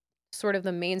sort of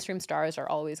the mainstream stars are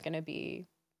always going to be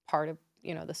part of,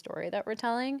 you know, the story that we're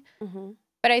telling.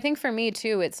 But I think for me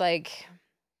too, it's like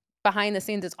behind the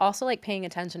scenes, it's also like paying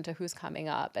attention to who's coming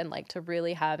up and like to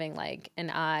really having like an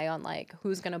eye on like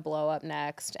who's going to blow up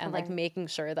next, and like making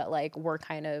sure that like we're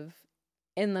kind of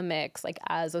in the mix like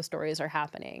as those stories are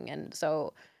happening. And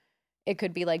so it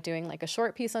could be like doing like a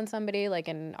short piece on somebody, like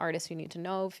an artist you need to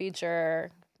know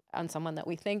feature on someone that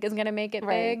we think is going to make it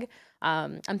big.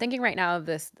 I'm thinking right now of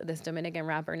this Dominican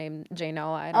rapper named J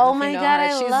Noah. I don't know if my you know God, her.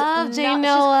 I love J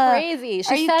Noah. She's crazy. Are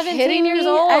She's you 17 years me?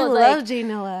 old. I like, love J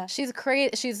Noah. She's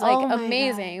crazy. She's like my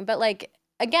amazing. God. But like,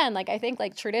 again, like I think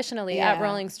like traditionally at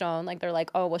Rolling Stone, like they're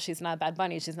like, oh, well, she's not Bad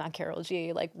Bunny. She's not Karol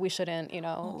G. Like we shouldn't, you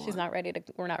know, we're not ready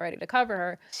to cover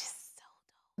her.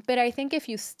 But I think if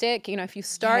you stick, you know, if you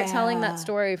start telling that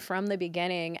story from the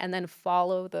beginning and then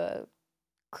follow the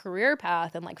career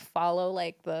path and like follow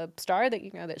like the star that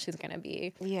you know that she's gonna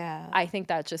be, I think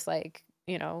that just like,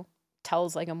 you know,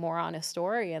 tells like a more honest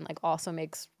story, and like also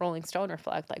makes Rolling Stone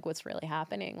reflect like what's really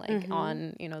happening like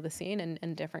on, you know, the scene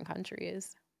in different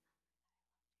countries.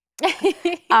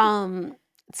 Take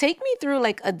me through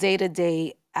like a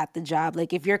day-to-day at the job.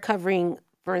 Like if you're covering,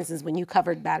 for instance, when you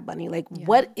covered Bad Bunny, like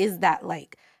what is that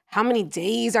like? How many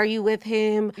days are you with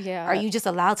him? Are you just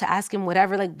allowed to ask him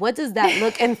whatever? Like, what does that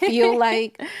look and feel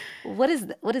like? What is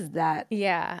that?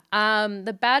 Yeah.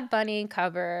 The Bad Bunny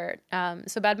cover.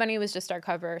 So Bad Bunny was just our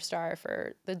cover star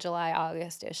for the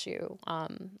July-August issue.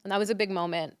 And that was a big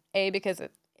moment, because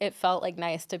it felt like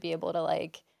nice to be able to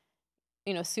like,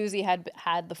 you know, Susie had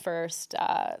the first,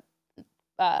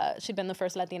 she'd been the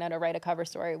first Latina to write a cover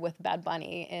story with Bad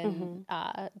Bunny in,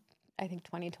 I think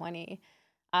 2020.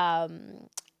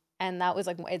 And that was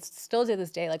like, it's still to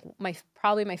this day, like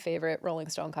probably my favorite Rolling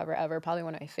Stone cover ever, probably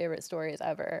one of my favorite stories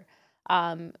ever.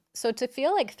 So to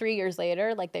feel like 3 years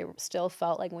later, like they still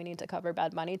felt like we need to cover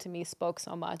Bad Bunny, to me spoke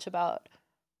so much about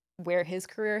where his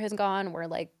career has gone, where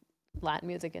like Latin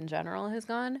music in general has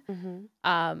gone.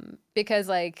 Because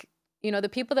like, you know, the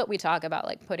people that we talk about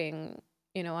like putting,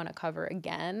 you know, on a cover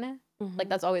again, like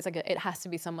that's always like it has to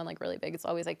be someone like really big. It's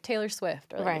always like Taylor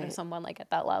Swift or like, you know, someone like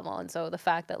at that level. And so the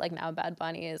fact that like now Bad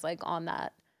Bunny is like on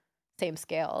that same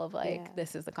scale of like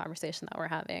this is the conversation that we're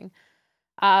having.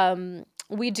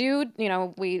 We do, you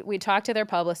know, we talk to their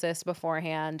publicist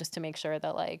beforehand just to make sure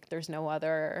that like there's no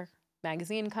other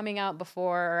magazine coming out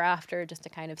before or after, just to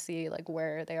kind of see like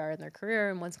where they are in their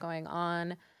career and what's going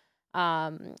on.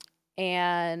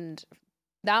 And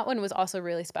that one was also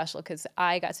really special because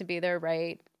I got to be there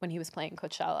right when he was playing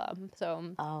Coachella.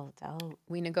 So dope.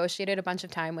 we negotiated a bunch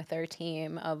of time with their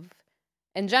team of,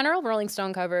 in general, Rolling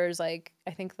Stone covers, like,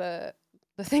 I think the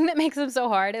thing that makes them so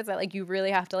hard is that, like, you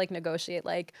really have to, like, negotiate,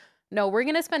 like, no, we're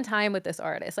going to spend time with this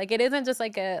artist. Like, it isn't just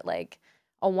like a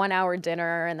 1-hour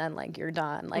dinner and then, like, you're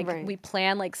done. Like, we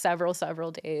plan, like,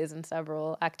 several days and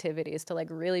several activities to, like,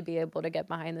 really be able to get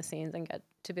behind the scenes and get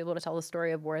to be able to tell the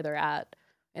story of where they're at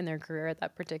in their career at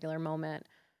that particular moment.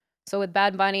 So with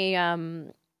Bad Bunny,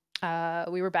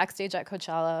 we were backstage at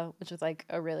Coachella, which was, like,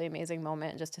 a really amazing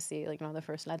moment just to see, like, the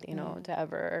first Latino to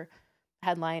ever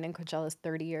headline in Coachella's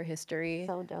 30-year history.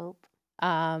 So dope.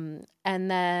 And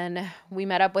then we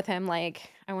met up with him,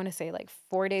 like, I want to say, like,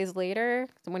 4 days later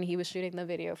when he was shooting the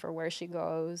video for Where She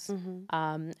Goes,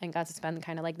 and got to spend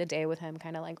kind of, like, the day with him,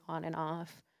 kind of, like, on and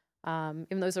off. Even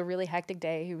though it was a really hectic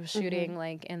day, he was shooting,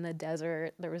 like, in the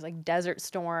desert. There was, like, desert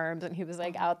storms, and he was,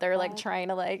 like, out there, like, trying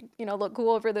to, like, look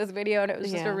cool for this video, and it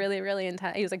was just a really, really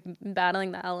intense. He was, like,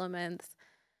 battling the elements.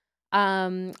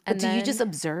 But do you just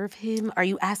observe him? Are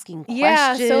you asking questions?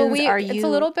 Yeah, so it's a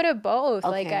little bit of both.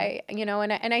 Okay. Like,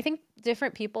 and I think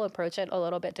different people approach it a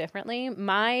little bit differently.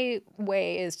 My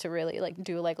way is to really, like,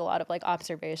 do, like, a lot of, like,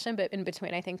 observation, but in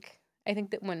between, I think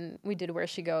that when we did Where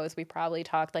She Goes, we probably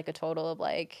talked, like, a total of,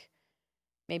 like,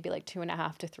 maybe, like,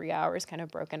 2.5 to 3 hours kind of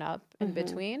broken up in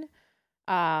between.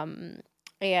 But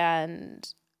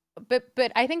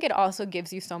I think it also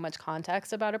gives you so much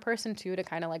context about a person too, to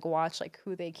kind of, like, watch, like,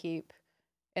 who they keep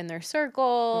in their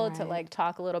circle, to, like,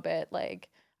 talk a little bit. Like,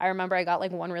 I remember I got,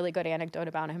 like, one really good anecdote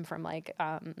about him from, like,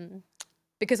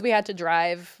 because we had to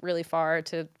drive really far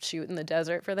to shoot in the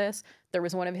desert for this. There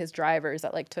was one of his drivers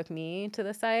that, like, took me to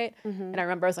the site, and I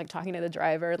remember I was, like, talking to the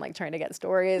driver and, like, trying to get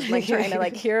stories, and, like, trying to,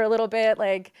 like, hear a little bit,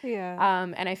 like,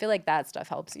 and I feel like that stuff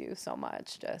helps you so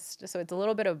much. Just so it's a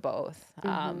little bit of both.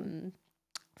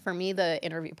 For me, the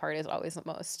interview part is always the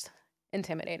most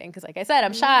intimidating because, like I said,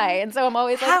 I'm shy, and so I'm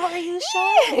always like, how are you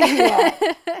shy?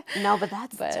 No, but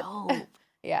that's dope.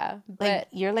 Yeah, like,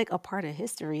 you're, like, a part of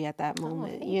history at that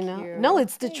moment. You. No,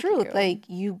 it's the truth. Like,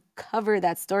 you cover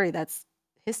that story. That's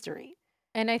history.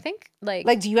 And I think, like,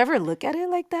 do you ever look at it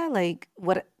like that? Like,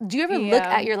 what do you ever look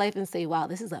at your life and say, "Wow,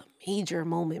 this is a major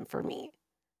moment for me"?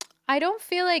 I don't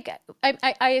feel like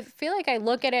I feel like I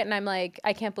look at it and I'm like,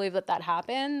 I can't believe that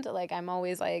happened. Like, I'm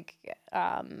always like,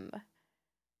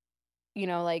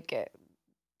 like,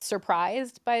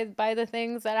 surprised by the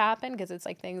things that happen, because it's,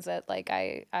 like, things that, like,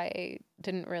 I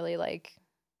didn't really, like,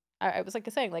 I was,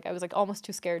 like, saying, like, I was, like, almost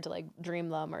too scared to, like, dream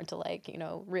them or to, like,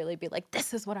 really be like,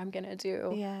 this is what I'm gonna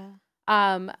do. Yeah.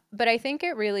 But I think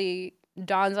it really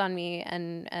dawns on me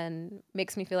and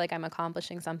makes me feel like I'm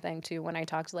accomplishing something too when I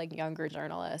talk to, like, younger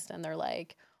journalists, and they're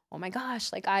like, oh my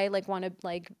gosh, like, I, like, want to,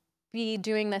 like, be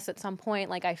doing this at some point.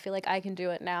 Like, I feel like I can do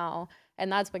it now. And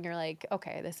that's when you're like,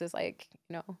 okay, this is, like,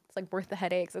 it's, like, worth the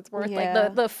headaches. It's worth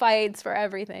like the fights for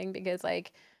everything, because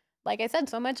like I said,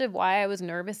 so much of why I was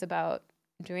nervous about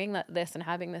doing this and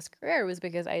having this career was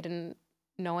because I didn't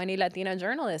know any Latina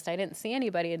journalists. I didn't see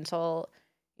anybody until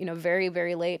very,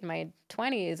 very late in my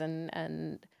 20s,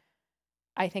 and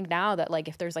I think now that, like,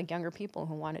 if there's, like, younger people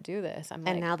who want to do this, I'm,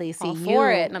 and like, now they see all you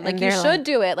for it, and I'm like, you should, like,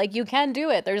 do it. Like, you can do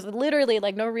it. There's literally,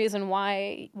 like, no reason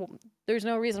why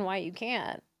you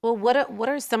can't. Well, what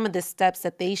are some of the steps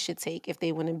that they should take if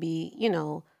they want to be,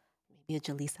 maybe a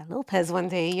Julyssa Lopez one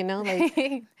day,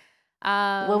 like,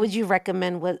 what would you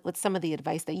recommend? What's some of the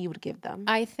advice that you would give them?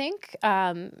 I think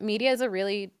media is a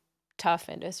really tough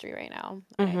industry right now.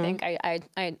 And I think I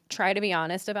try to be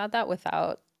honest about that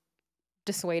without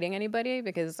dissuading anybody,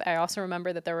 because I also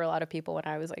remember that there were a lot of people when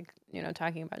I was, like,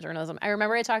 talking about journalism. I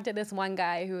remember I talked to this one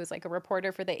guy who was, like, a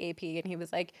reporter for the AP, and he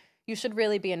was like, you should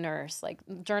really be a nurse. Like,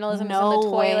 journalism is in the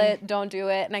toilet. Don't do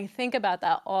it. And I think about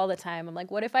that all the time. I'm like,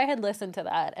 what if I had listened to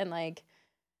that and, like,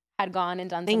 had gone and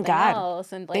done something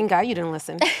else? And, like, thank God you didn't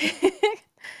listen.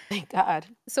 Thank God.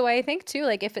 So I think too,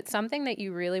 like, if it's something that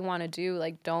you really want to do,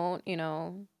 like, don't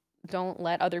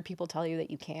let other people tell you that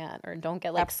you can't, or don't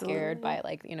get, like, scared by,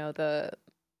 like, the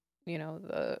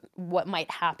what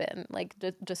might happen. Like,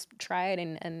 just try it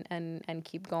and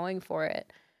keep going for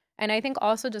it. And I think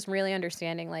also just really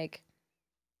understanding, like,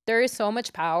 there is so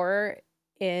much power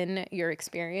in your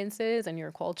experiences and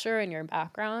your culture and your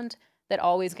background that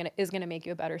always is gonna make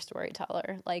you a better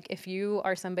storyteller. Like, if you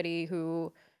are somebody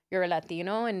who you're a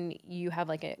Latino and you have,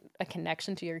 like, a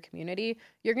connection to your community,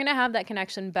 you're gonna have that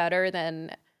connection better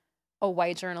than a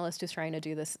white journalist who's trying to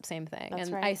do the same thing.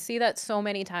 That's right. I see that so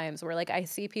many times where, like, I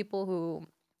see people who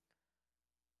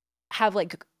have,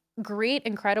 like, great,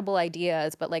 incredible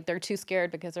ideas, but, like, they're too scared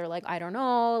because they're like, I don't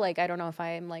know if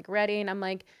I'm, like, ready. And I'm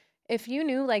like, if you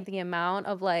knew like the amount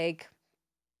of like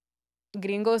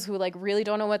gringos who like really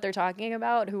don't know what they're talking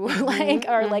about, who like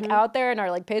are like out there and are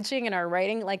like pitching and are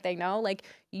writing like they know, like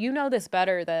you know this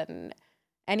better than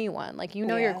anyone. Like you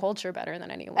know your culture better than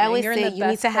anyone. I always you're say in the you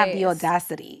need best to have the place.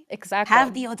 audacity. Exactly.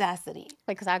 Have the audacity.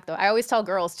 Exactly. I always tell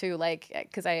girls too, like,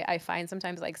 because I find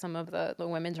sometimes like some of the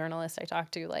women journalists I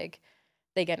talk to, like,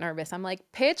 they get nervous. I'm like,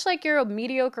 pitch like you're a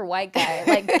mediocre white guy.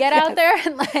 Like, get out there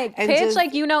and like pitch just,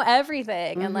 like you know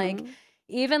everything. And like,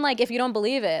 even like if you don't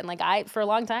believe it, and like for a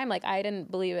long time, like I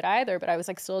didn't believe it either, but I was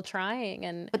like still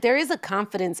trying. But there is a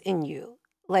confidence in you.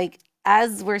 Like,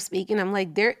 as we're speaking, I'm like,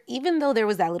 even though there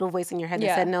was that little voice in your head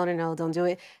that said, no, don't do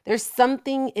it. There's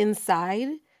something inside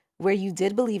where you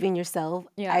did believe in yourself.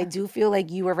 Yeah. I do feel like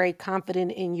you were very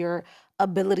confident in your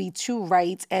ability to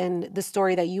write and the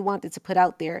story that you wanted to put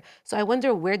out there. So I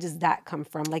wonder, where does that come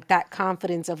from? Like that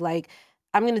confidence of like,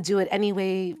 I'm going to do it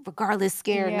anyway, regardless,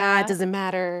 scared, nah, it doesn't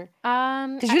matter.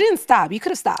 Because you didn't stop. You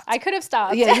could have stopped. I could have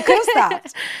stopped. Yeah, you could have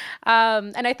stopped.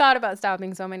 And I thought about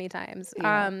stopping so many times.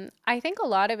 Yeah. I think a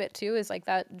lot of it too is like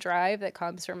that drive that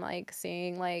comes from like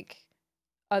seeing like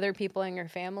other people in your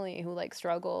family who like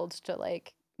struggled to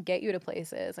like get you to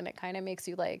places. And it kind of makes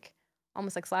you like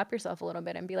almost like slap yourself a little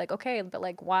bit and be like, okay, but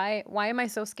like why am I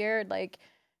so scared? Like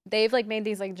they've like made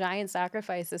these like giant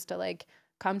sacrifices to like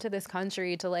come to this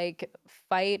country to like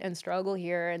fight and struggle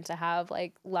here and to have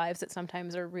like lives that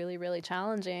sometimes are really, really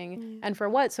challenging. And for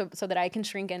what? So that I can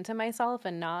shrink into myself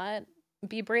and not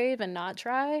be brave and not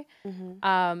try.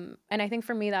 And I think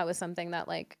for me, that was something that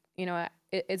like, you know,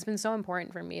 it's been so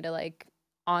important for me to like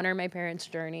honor my parents'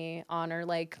 journey, honor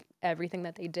like everything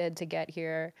that they did to get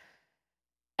here,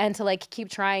 and to like keep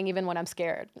trying even when I'm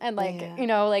scared. And like, you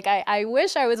know, like I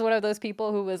wish I was one of those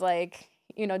people who was like,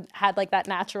 you know, had like that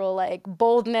natural like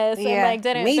boldness and like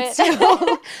didn't fit.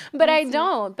 Too. But I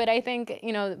don't. But I think,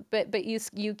 you know, but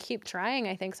you keep trying,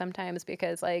 I think sometimes,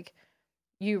 because like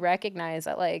you recognize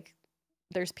that like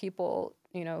there's people,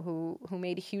 you know, who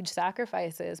made huge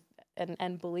sacrifices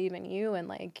and believe in you, and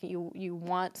like you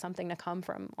want something to come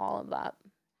from all of that.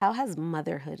 How has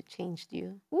motherhood changed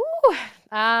you? Ooh.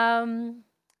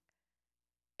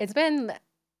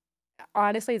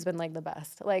 Honestly, it's been like the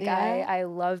best. Like I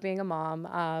love being a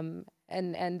mom.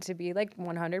 And to be like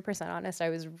 100% honest, I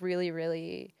was really,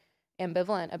 really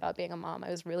ambivalent about being a mom. I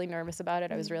was really nervous about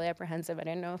it. I was really apprehensive. I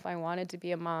didn't know if I wanted to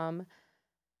be a mom.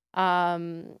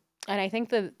 And I think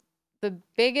the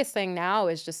biggest thing now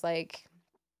is just like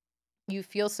you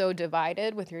feel so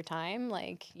divided with your time.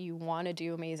 Like you want to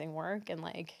do amazing work and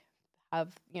like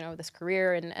have, you know, this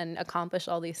career and accomplish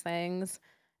all these things.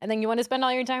 And then you want to spend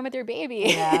all your time with your baby.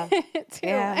 Yeah.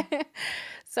 Yeah.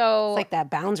 So it's like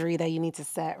that boundary that you need to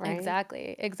set, right?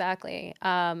 Exactly.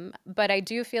 But I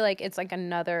do feel like it's like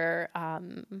another, I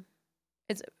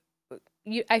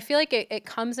feel like it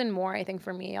comes in more, I think,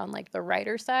 for me on like the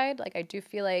writer side. Like I do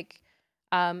feel like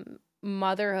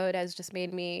motherhood has just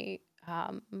made me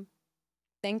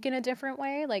think in a different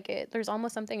way. Like there's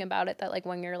almost something about it that like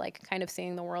when you're like kind of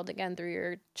seeing the world again through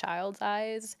your child's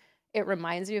eyes, it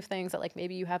reminds you of things that like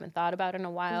maybe you haven't thought about in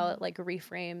a while. It like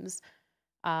reframes,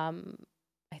 I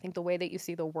think, the way that you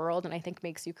see the world, and I think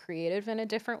makes you creative in a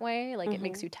different way. Like it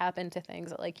makes you tap into things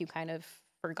that like you kind of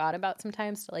forgot about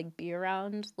sometimes to like be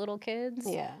around little kids.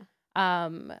 Yeah.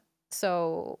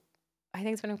 So I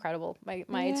think it's been incredible. My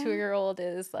 2-year-old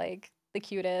is like the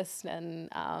cutest,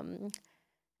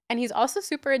 and he's also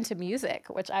super into music,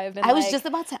 which I was just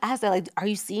about to ask that. Like, are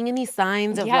you seeing any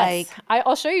signs of like?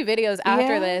 I'll show you videos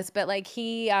after this, but like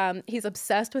he's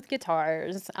obsessed with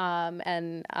guitars,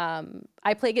 and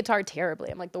I play guitar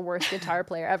terribly. I'm like the worst guitar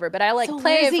player ever, but I like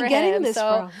play it for him.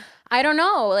 So I don't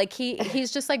know. Like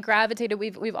he's just like gravitated.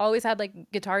 We've always had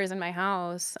like guitars in my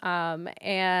house,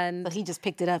 and but he just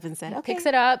picked it up and said, "Okay." Picks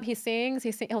it up. He sings.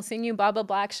 He'll sing you "Baba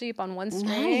Black Sheep" on one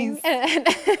string.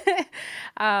 Nice.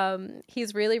 And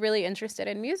he's really, really interested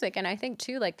in music, and I think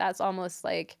too, like that's almost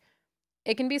like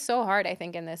it can be so hard, I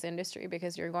think, in this industry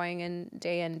because you're going in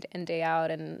and day out,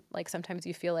 and like sometimes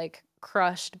you feel like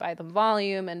crushed by the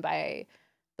volume and by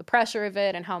the pressure of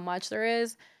it and how much there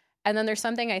is. And then there's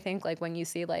something, I think, like when you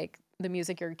see like the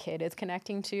music your kid is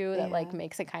connecting to that like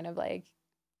makes it kind of like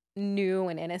new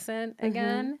and innocent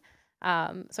again.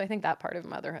 So I think that part of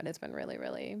motherhood has been really,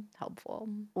 really helpful.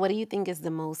 What do you think is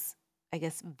the most, I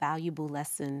guess, valuable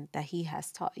lesson that he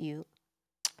has taught you?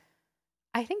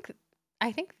 I think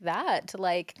that to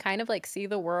like kind of like see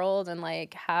the world and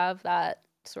like have that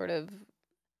sort of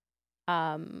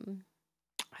I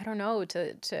don't know,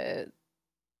 to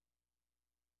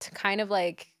kind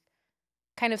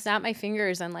of snap my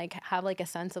fingers and like have like a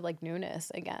sense of like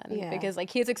newness again, because like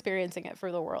he's experiencing it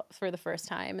for the first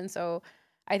time. And so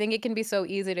I think it can be so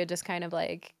easy to just kind of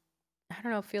like, I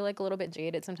don't know, feel like a little bit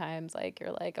jaded sometimes. Like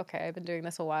you're like, okay, I've been doing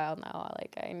this a while now.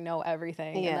 Like I know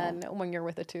everything. Yeah. And then when you're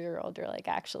with a 2-year-old, you're like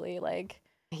actually like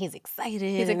he's excited.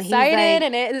 he's and excited like,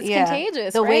 and it's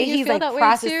contagious. The right? way You he's feel like that way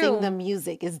processing too. the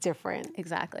music is different.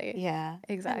 Exactly. Yeah.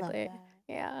 Exactly. I love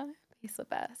that. Yeah. He's the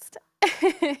best.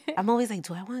 I'm always like,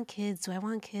 do I want kids? Do I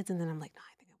want kids? And then I'm like, no,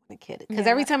 I think I want a kid. Because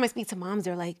every time I speak to moms,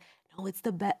 they're like, no, it's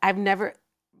the best.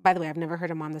 By the way, I've never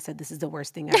heard a mom that said this is the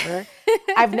worst thing ever.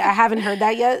 I haven't heard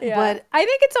that yet, but I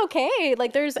think it's okay.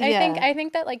 Like I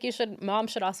think that like mom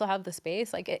should also have the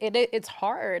space. Like it's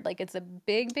hard. Like it's a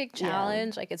big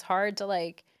challenge. Like it's hard to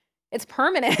like, it's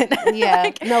permanent. Yeah.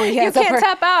 Like, no, yeah, you can't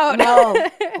tap out. No.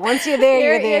 Once you're there,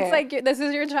 you're there. It's like, this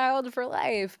is your child for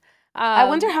life. I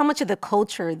wonder how much of the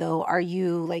culture, though, are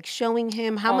you like showing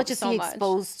him? How much is he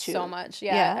exposed to? So much,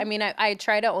 yeah. I mean, I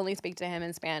try to only speak to him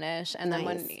in Spanish, and then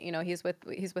when he's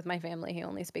with my family, he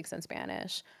only speaks in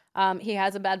Spanish. He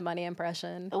has a Bad Bunny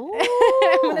impression. Ooh,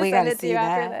 we gotta see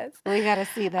that. We gotta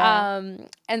see that.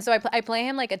 And so I play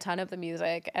him like a ton of the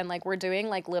music, and like we're doing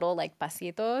like little like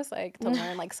pasitos, like to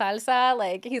learn like salsa.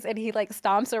 Like he like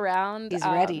stomps around. He's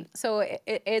ready. So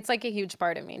it's like a huge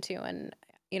part of me too, and.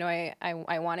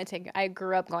 I want to I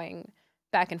grew up going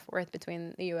back and forth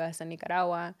between the U.S. and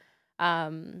Nicaragua.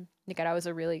 Nicaragua is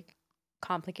a really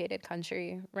complicated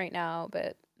country right now,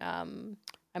 but I'm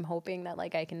hoping that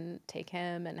like I can take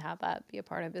him and have that be a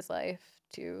part of his life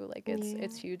too. Like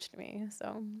it's huge to me.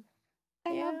 So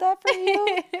I love that for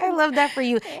you. I love that for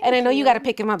you. And I know you got to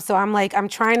pick him up. So I'm like, I'm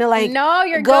trying to like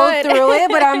go through it,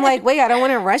 but I'm like, wait, I don't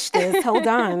want to rush this. Hold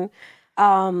on.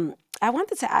 I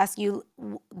wanted to ask you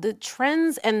the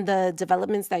trends and the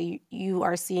developments that you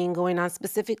are seeing going on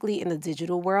specifically in the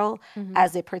digital world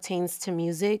as it pertains to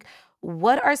music.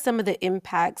 What are some of the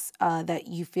impacts that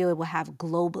you feel it will have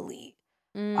globally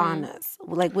on us?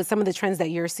 Like with some of the trends that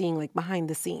you're seeing like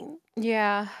behind the scene?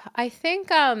 Yeah, I think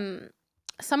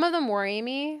some of them worry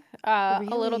me a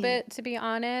little bit, to be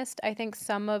honest. I think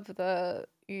some of the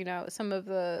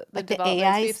like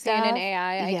developments we've seen in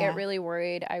AI, I get really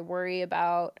worried. I worry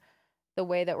about the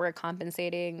way that we're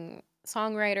compensating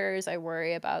songwriters. I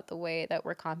worry about the way that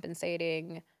we're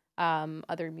compensating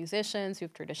other musicians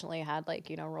who've traditionally had like,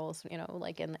 roles,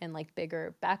 like in like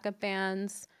bigger backup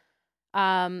bands.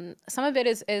 Some of it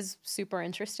is super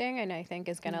interesting, and I think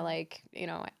is gonna like,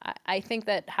 I think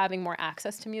that having more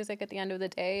access to music at the end of the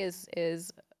day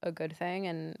is a good thing.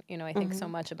 And, I think so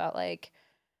much about like,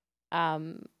 I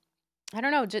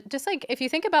don't know, just like if you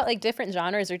think about like different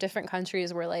genres or different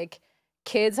countries where like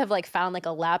kids have like found like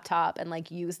a laptop and like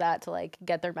use that to like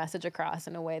get their message across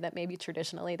in a way that maybe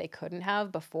traditionally they couldn't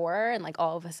have before, and like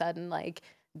all of a sudden like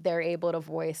they're able to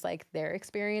voice like their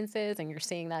experiences, and you're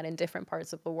seeing that in different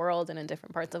parts of the world and in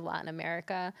different parts of Latin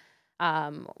America,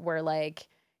 where like,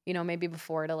 maybe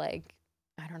before to like,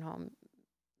 I don't know,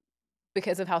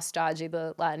 because of how stodgy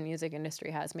the Latin music industry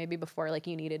has, maybe before like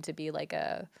you needed to be like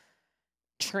a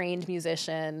trained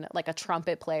musician, like a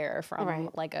trumpet player from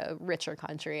like a richer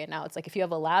country, and now it's like if you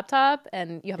have a laptop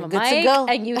and you have a mic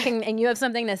and you can and you have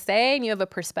something to say and you have a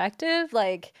perspective,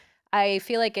 like I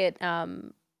feel like it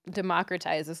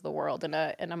democratizes the world in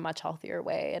a much healthier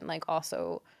way, and like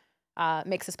also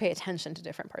makes us pay attention to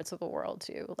different parts of the world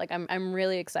too. Like I'm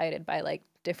really excited by like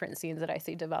different scenes that I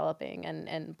see developing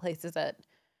and places that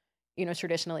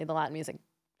traditionally the Latin music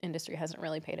industry hasn't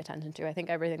really paid attention to. I think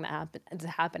everything that is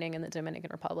happening in the Dominican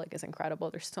Republic is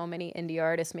incredible. There's so many indie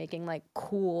artists making like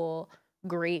cool,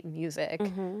 great music.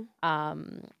 And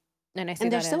I see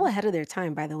they're so ahead of their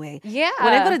time, by the way. Yeah.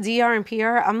 When I go to DR and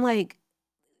PR, I'm like,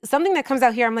 something that comes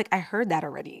out here, I'm like, I heard that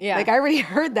already. Yeah. Like I already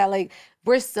heard that. Like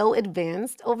we're so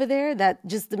advanced over there that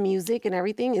just the music and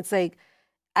everything, it's like,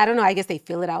 I don't know, I guess they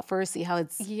feel it out first, see how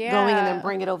it's going, and then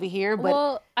bring it over here. But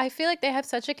well, I feel like they have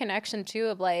such a connection too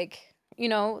of like,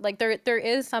 like there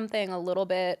is something a little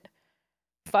bit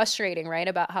frustrating, right?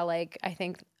 About how like, I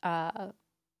think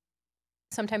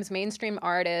sometimes mainstream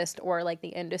artists or like the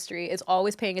industry is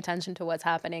always paying attention to what's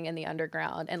happening in the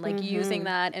underground and like using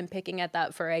that and picking at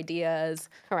that for ideas.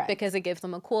 Correct. Because it gives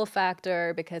them a cool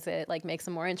factor, because it like makes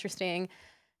them more interesting.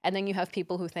 And then you have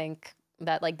people who think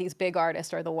that like these big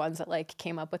artists are the ones that like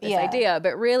came up with this idea.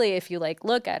 But really, if you like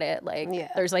look at it, like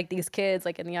there's like these kids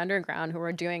like in the underground who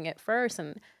are doing it first.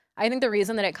 And I think the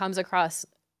reason that it comes across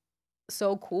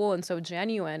so cool and so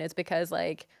genuine is because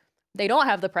like they don't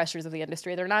have the pressures of the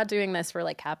industry. They're not doing this for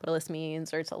like capitalist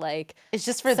means or to like it's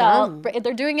just for them.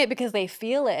 They're doing it because they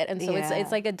feel it. And so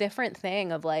it's like a different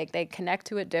thing of like they connect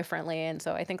to it differently. And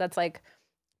so I think that's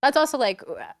also like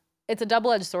it's a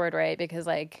double-edged sword, right? Because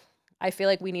like I feel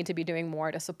like we need to be doing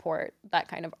more to support that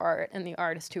kind of art and the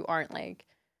artists who aren't like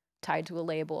tied to a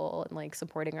label and like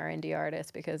supporting our indie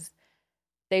artists because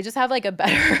they just have like a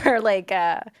better like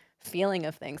feeling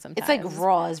of things sometimes. It's like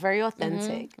raw. It's very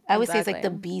authentic. I always say it's like the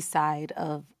Exactly. B-side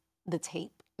of the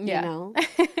tape, Yeah. you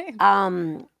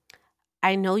know?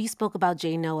 I know you spoke about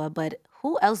J Noah, but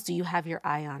who else do you have your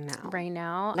eye on now? Right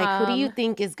now. Like, who do you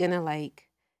think is gonna like,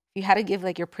 if you had to give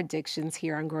like your predictions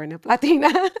here on Growing Up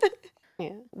Latina?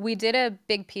 Yeah. We did a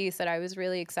big piece that I was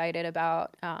really excited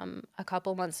about a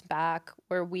couple months back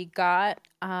where we got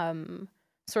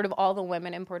sort of all the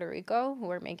women in Puerto Rico who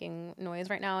are making noise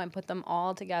right now and put them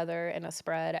all together in a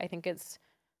spread. I think it's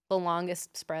the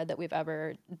longest spread that we've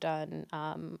ever done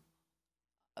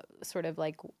sort of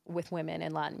like with women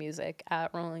in Latin music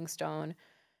at Rolling Stone.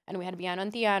 And we had Piano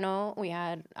Antiano, we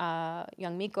had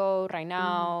Young Miko, Right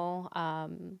Now,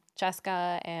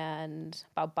 Cheska, and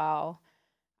Pau Pau.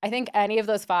 I think any of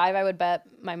those five I would bet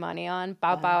my money on.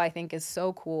 Pau Pau I think is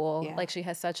so cool. Yeah. Like she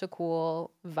has such a cool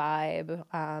vibe.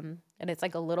 And it's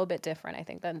like a little bit different, I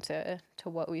think, than to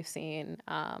what we've seen.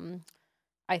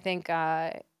 I think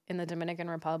in the Dominican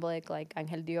Republic, like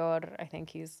Angel Dior, I think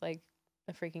he's like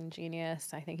a freaking genius.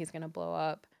 I think he's gonna blow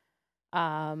up.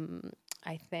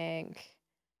 I think,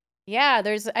 yeah,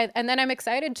 and then I'm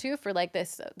excited too for like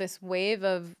this wave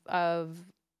of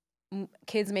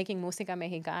kids making música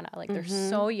mexicana. Like they're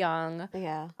so young.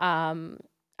 Yeah.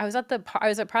 I was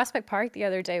at Prospect Park the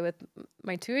other day with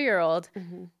my 2-year-old,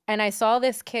 and I saw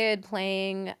this kid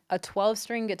playing a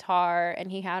 12-string guitar,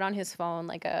 and he had on his phone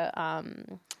like a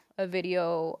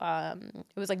video.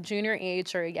 It was like Junior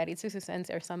H or Yaritsusu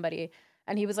Sensei or somebody,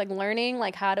 and he was like learning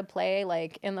like how to play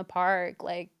like in the park.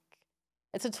 Like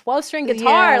it's a 12-string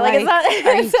guitar. Yeah, like it's not.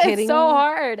 It's so me?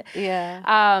 hard.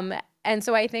 Yeah. And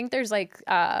so I think there's like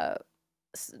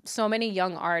so many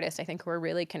young artists, I think, who are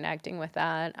really connecting with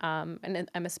that. And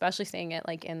I'm especially seeing it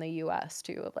like in the US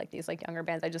too, of like these like younger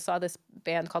bands. I just saw this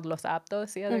band called Los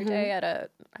Aptos the other day at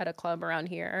a club around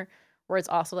here where it's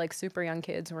also like super young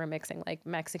kids who are mixing like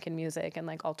Mexican music and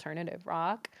like alternative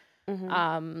rock.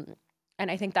 And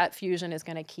I think that fusion is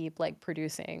going to keep like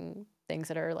producing things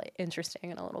that are like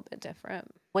interesting and a little bit different.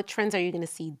 What trends are you going to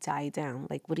see die down?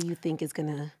 Like, what do you think is going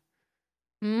to...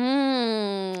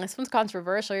 This one's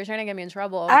controversial. You're trying to get me in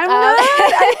trouble. I'm not.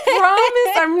 I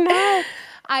promise I'm not.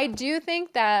 I do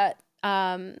think that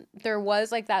there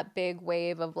was like that big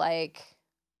wave of like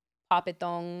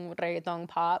popetong, reggaeton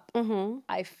pop.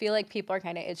 I feel like people are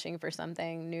kind of itching for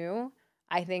something new.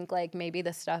 I think like maybe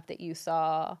the stuff that you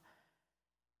saw...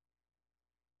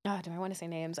 Oh, do I want to say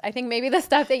names? I think maybe the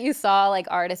stuff that you saw like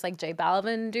artists like J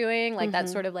Balvin doing, like that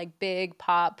sort of like big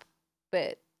pop,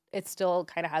 but it still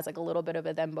kind of has like a little bit of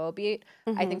a dembow beat.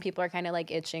 I think people are kind of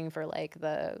like itching for like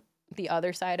the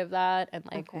other side of that and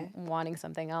like wanting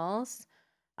something else.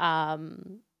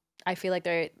 I feel like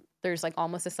there's like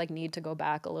almost this like need to go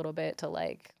back a little bit to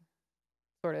like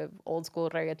sort of old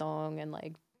school reggaeton and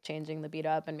like changing the beat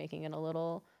up and making it a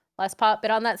little less pop.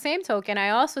 But on that same token, I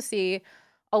also see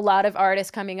a lot of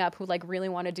artists coming up who like really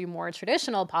want to do more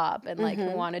traditional pop and like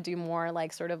who want to do more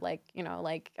like sort of like, you know,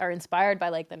 like are inspired by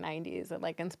like the 90s and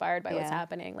like inspired by what's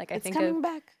happening. Like I think it's coming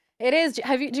back. It is.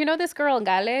 Do you know this girl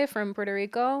Gale from Puerto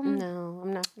Rico? No,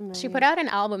 I'm not familiar. She put out an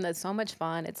album that's so much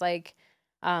fun. It's like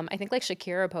I think like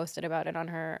Shakira posted about it on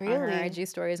her IG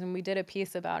stories, and we did a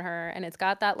piece about her, and it's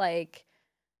got that like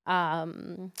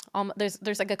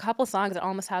there's like a couple songs that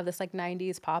almost have this like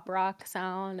 90s pop rock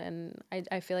sound, and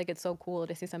I feel like it's so cool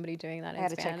to see somebody doing that in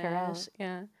Spanish. Check her out.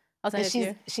 Yeah, I'll send it to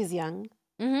you. She's young.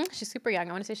 She's super young.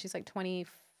 I want to say she's like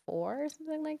 24 or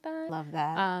something like that. Love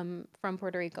that. From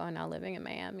Puerto Rico and now living in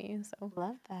Miami. So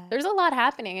love that. There's a lot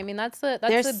happening. I mean, that's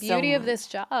the beauty of this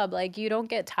job. Like you don't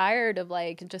get tired of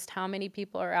like just how many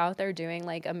people are out there doing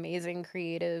like amazing,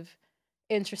 creative,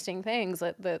 interesting things.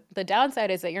 The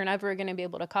downside is that you're never going to be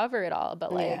able to cover it all,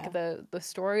 but like the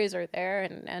stories are there,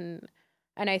 and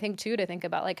I think too to think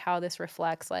about like how this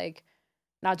reflects like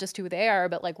not just who they are,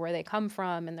 but like where they come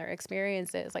from and their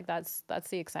experiences. Like that's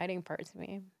the exciting part to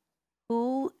me.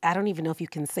 Who, I don't even know if you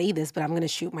can say this, but I'm going to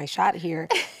shoot my shot here.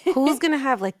 Who's going to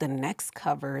have like the next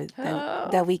cover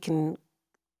that we can,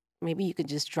 maybe you could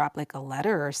just drop like a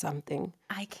letter or something.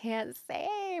 I can't say.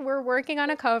 We're working on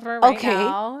a cover right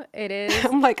now. It is.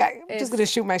 I'm like, I'm just going to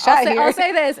shoot my shot here. I'll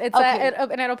say this. It's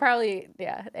and it'll probably,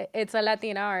 it's a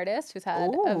Latina artist who's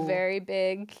had a very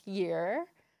big year.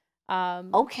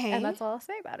 And that's all I'll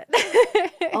say about it.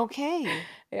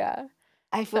 Yeah.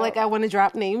 I feel like I want to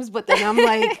drop names, but then I'm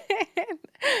like,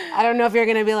 I don't know if you're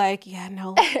going to be like, yeah,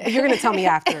 no. But you're going to tell me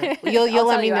after. You'll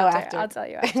let me know after. I'll tell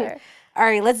you after. All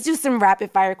right, let's do some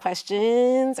rapid fire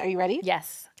questions. Are you ready?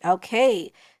 Yes.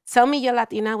 Okay. Tell me you're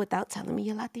Latina without telling me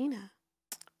you're Latina.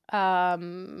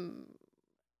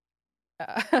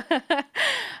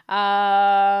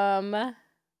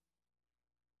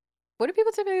 What do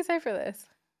people typically say for this?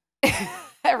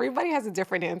 Everybody has a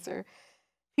different answer.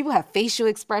 People have facial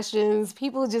expressions.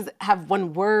 People just have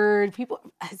one word.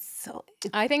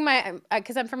 I think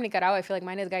because I'm from Nicaragua, I feel like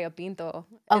mine is gallo pinto.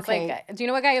 It's Okay. like, do you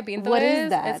know what gallo pinto What is? is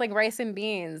that? It's like rice and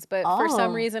beans, but for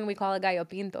some Oh. reason we call it gallo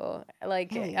pinto.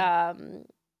 Like, Really? yeah.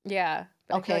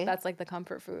 But I feel Okay. like that's like the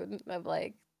comfort food of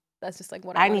like, that's just like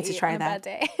what I I need to eat try on a that.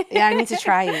 bad day. Yeah, I need to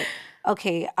try it.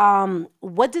 Okay.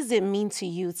 What does it mean to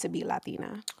you to be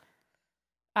Latina?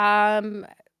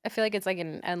 I feel like it's like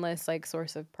an endless like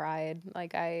source of pride.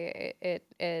 Like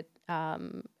it's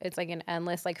like an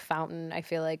endless like fountain, I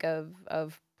feel like,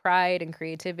 of pride and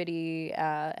creativity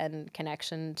and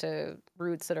connection to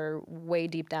roots that are way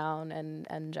deep down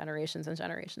and generations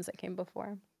that came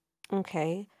before.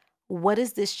 Okay. What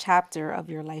is this chapter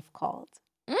of your life called?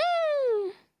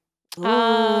 Ooh,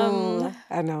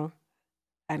 I know.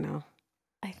 I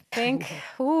think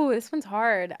this one's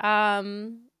hard.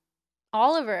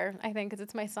 Oliver, I think, because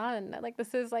it's my son. Like,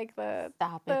 this is like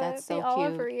Stop it. That's so the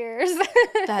Oliver cute. years.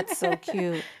 That's so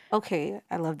cute. Okay,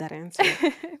 I love that answer.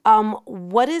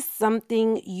 What is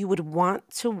something you would want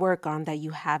to work on that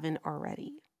you haven't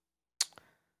already?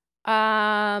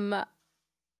 I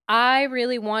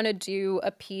really want to do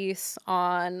a piece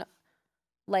on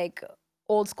like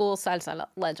old school salsa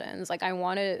legends. Like,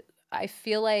 I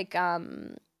feel like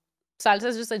salsa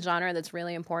is just a genre that's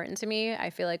really important to me. I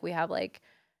feel like we have like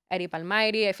Eddie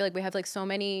Palmieri. I feel like we have like so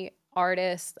many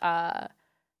artists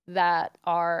that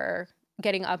are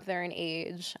getting up there in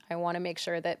age. I want to make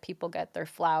sure that people get their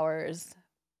flowers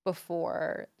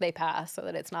before they pass, so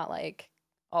that it's not like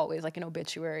always like an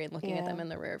obituary and looking at them in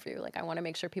the rear view. Like, I want to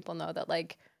make sure people know that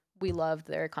like we loved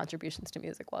their contributions to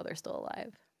music while they're still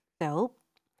alive. Dope.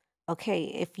 Okay,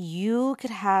 if you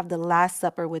could have the Last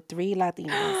Supper with 3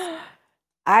 Latinas.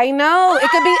 I know. It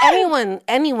could be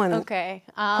anyone. Okay.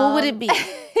 Who would it be?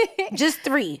 Just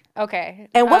 3. Okay.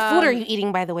 And what food are you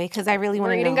eating, by the way? Because I really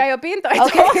want to know. We're eating gallo pinto.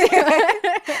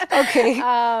 Okay.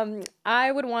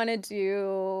 I would want to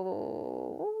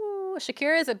do...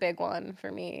 Shakira is a big one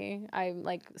for me. I'm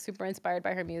like super inspired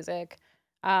by her music.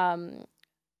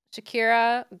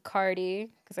 Shakira, Cardi,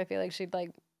 because I feel like she'd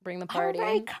like bring the party. All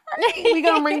right, Cardi. We're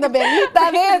going to bring the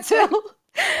Benita there too.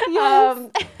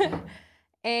 Yes.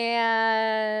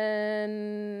 And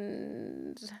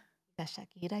You got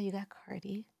Shakira, you got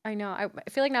Cardi. I know. I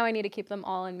feel like now I need to keep them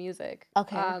all in music.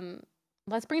 Okay.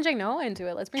 Let's bring Jay Noah into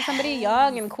it. Let's bring somebody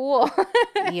young and cool.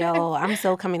 Yo, I'm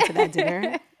so coming to that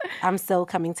dinner.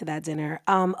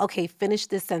 Okay, finish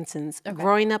this sentence. Okay.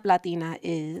 Growing up Latina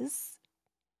is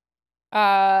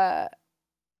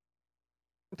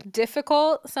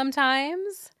difficult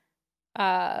sometimes,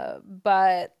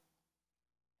 but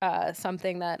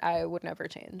something that I would never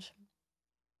change.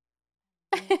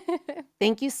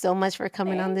 Thank you so much for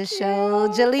coming on this show.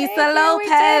 Julyssa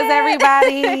Lopez,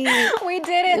 everybody. We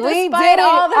did it despite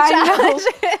all the challenges.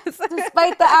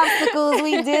 Despite the obstacles,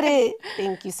 we did it.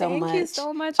 Thank you so much. Thank you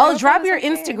so much. Oh, drop your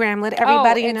Instagram. Let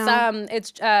everybody know.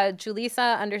 It's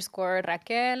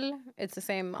Julyssa_Raquel. It's the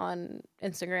same on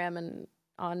Instagram and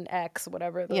on X,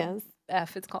 whatever the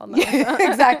F it's called.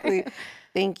 Exactly.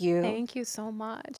 Thank you. Thank you so much.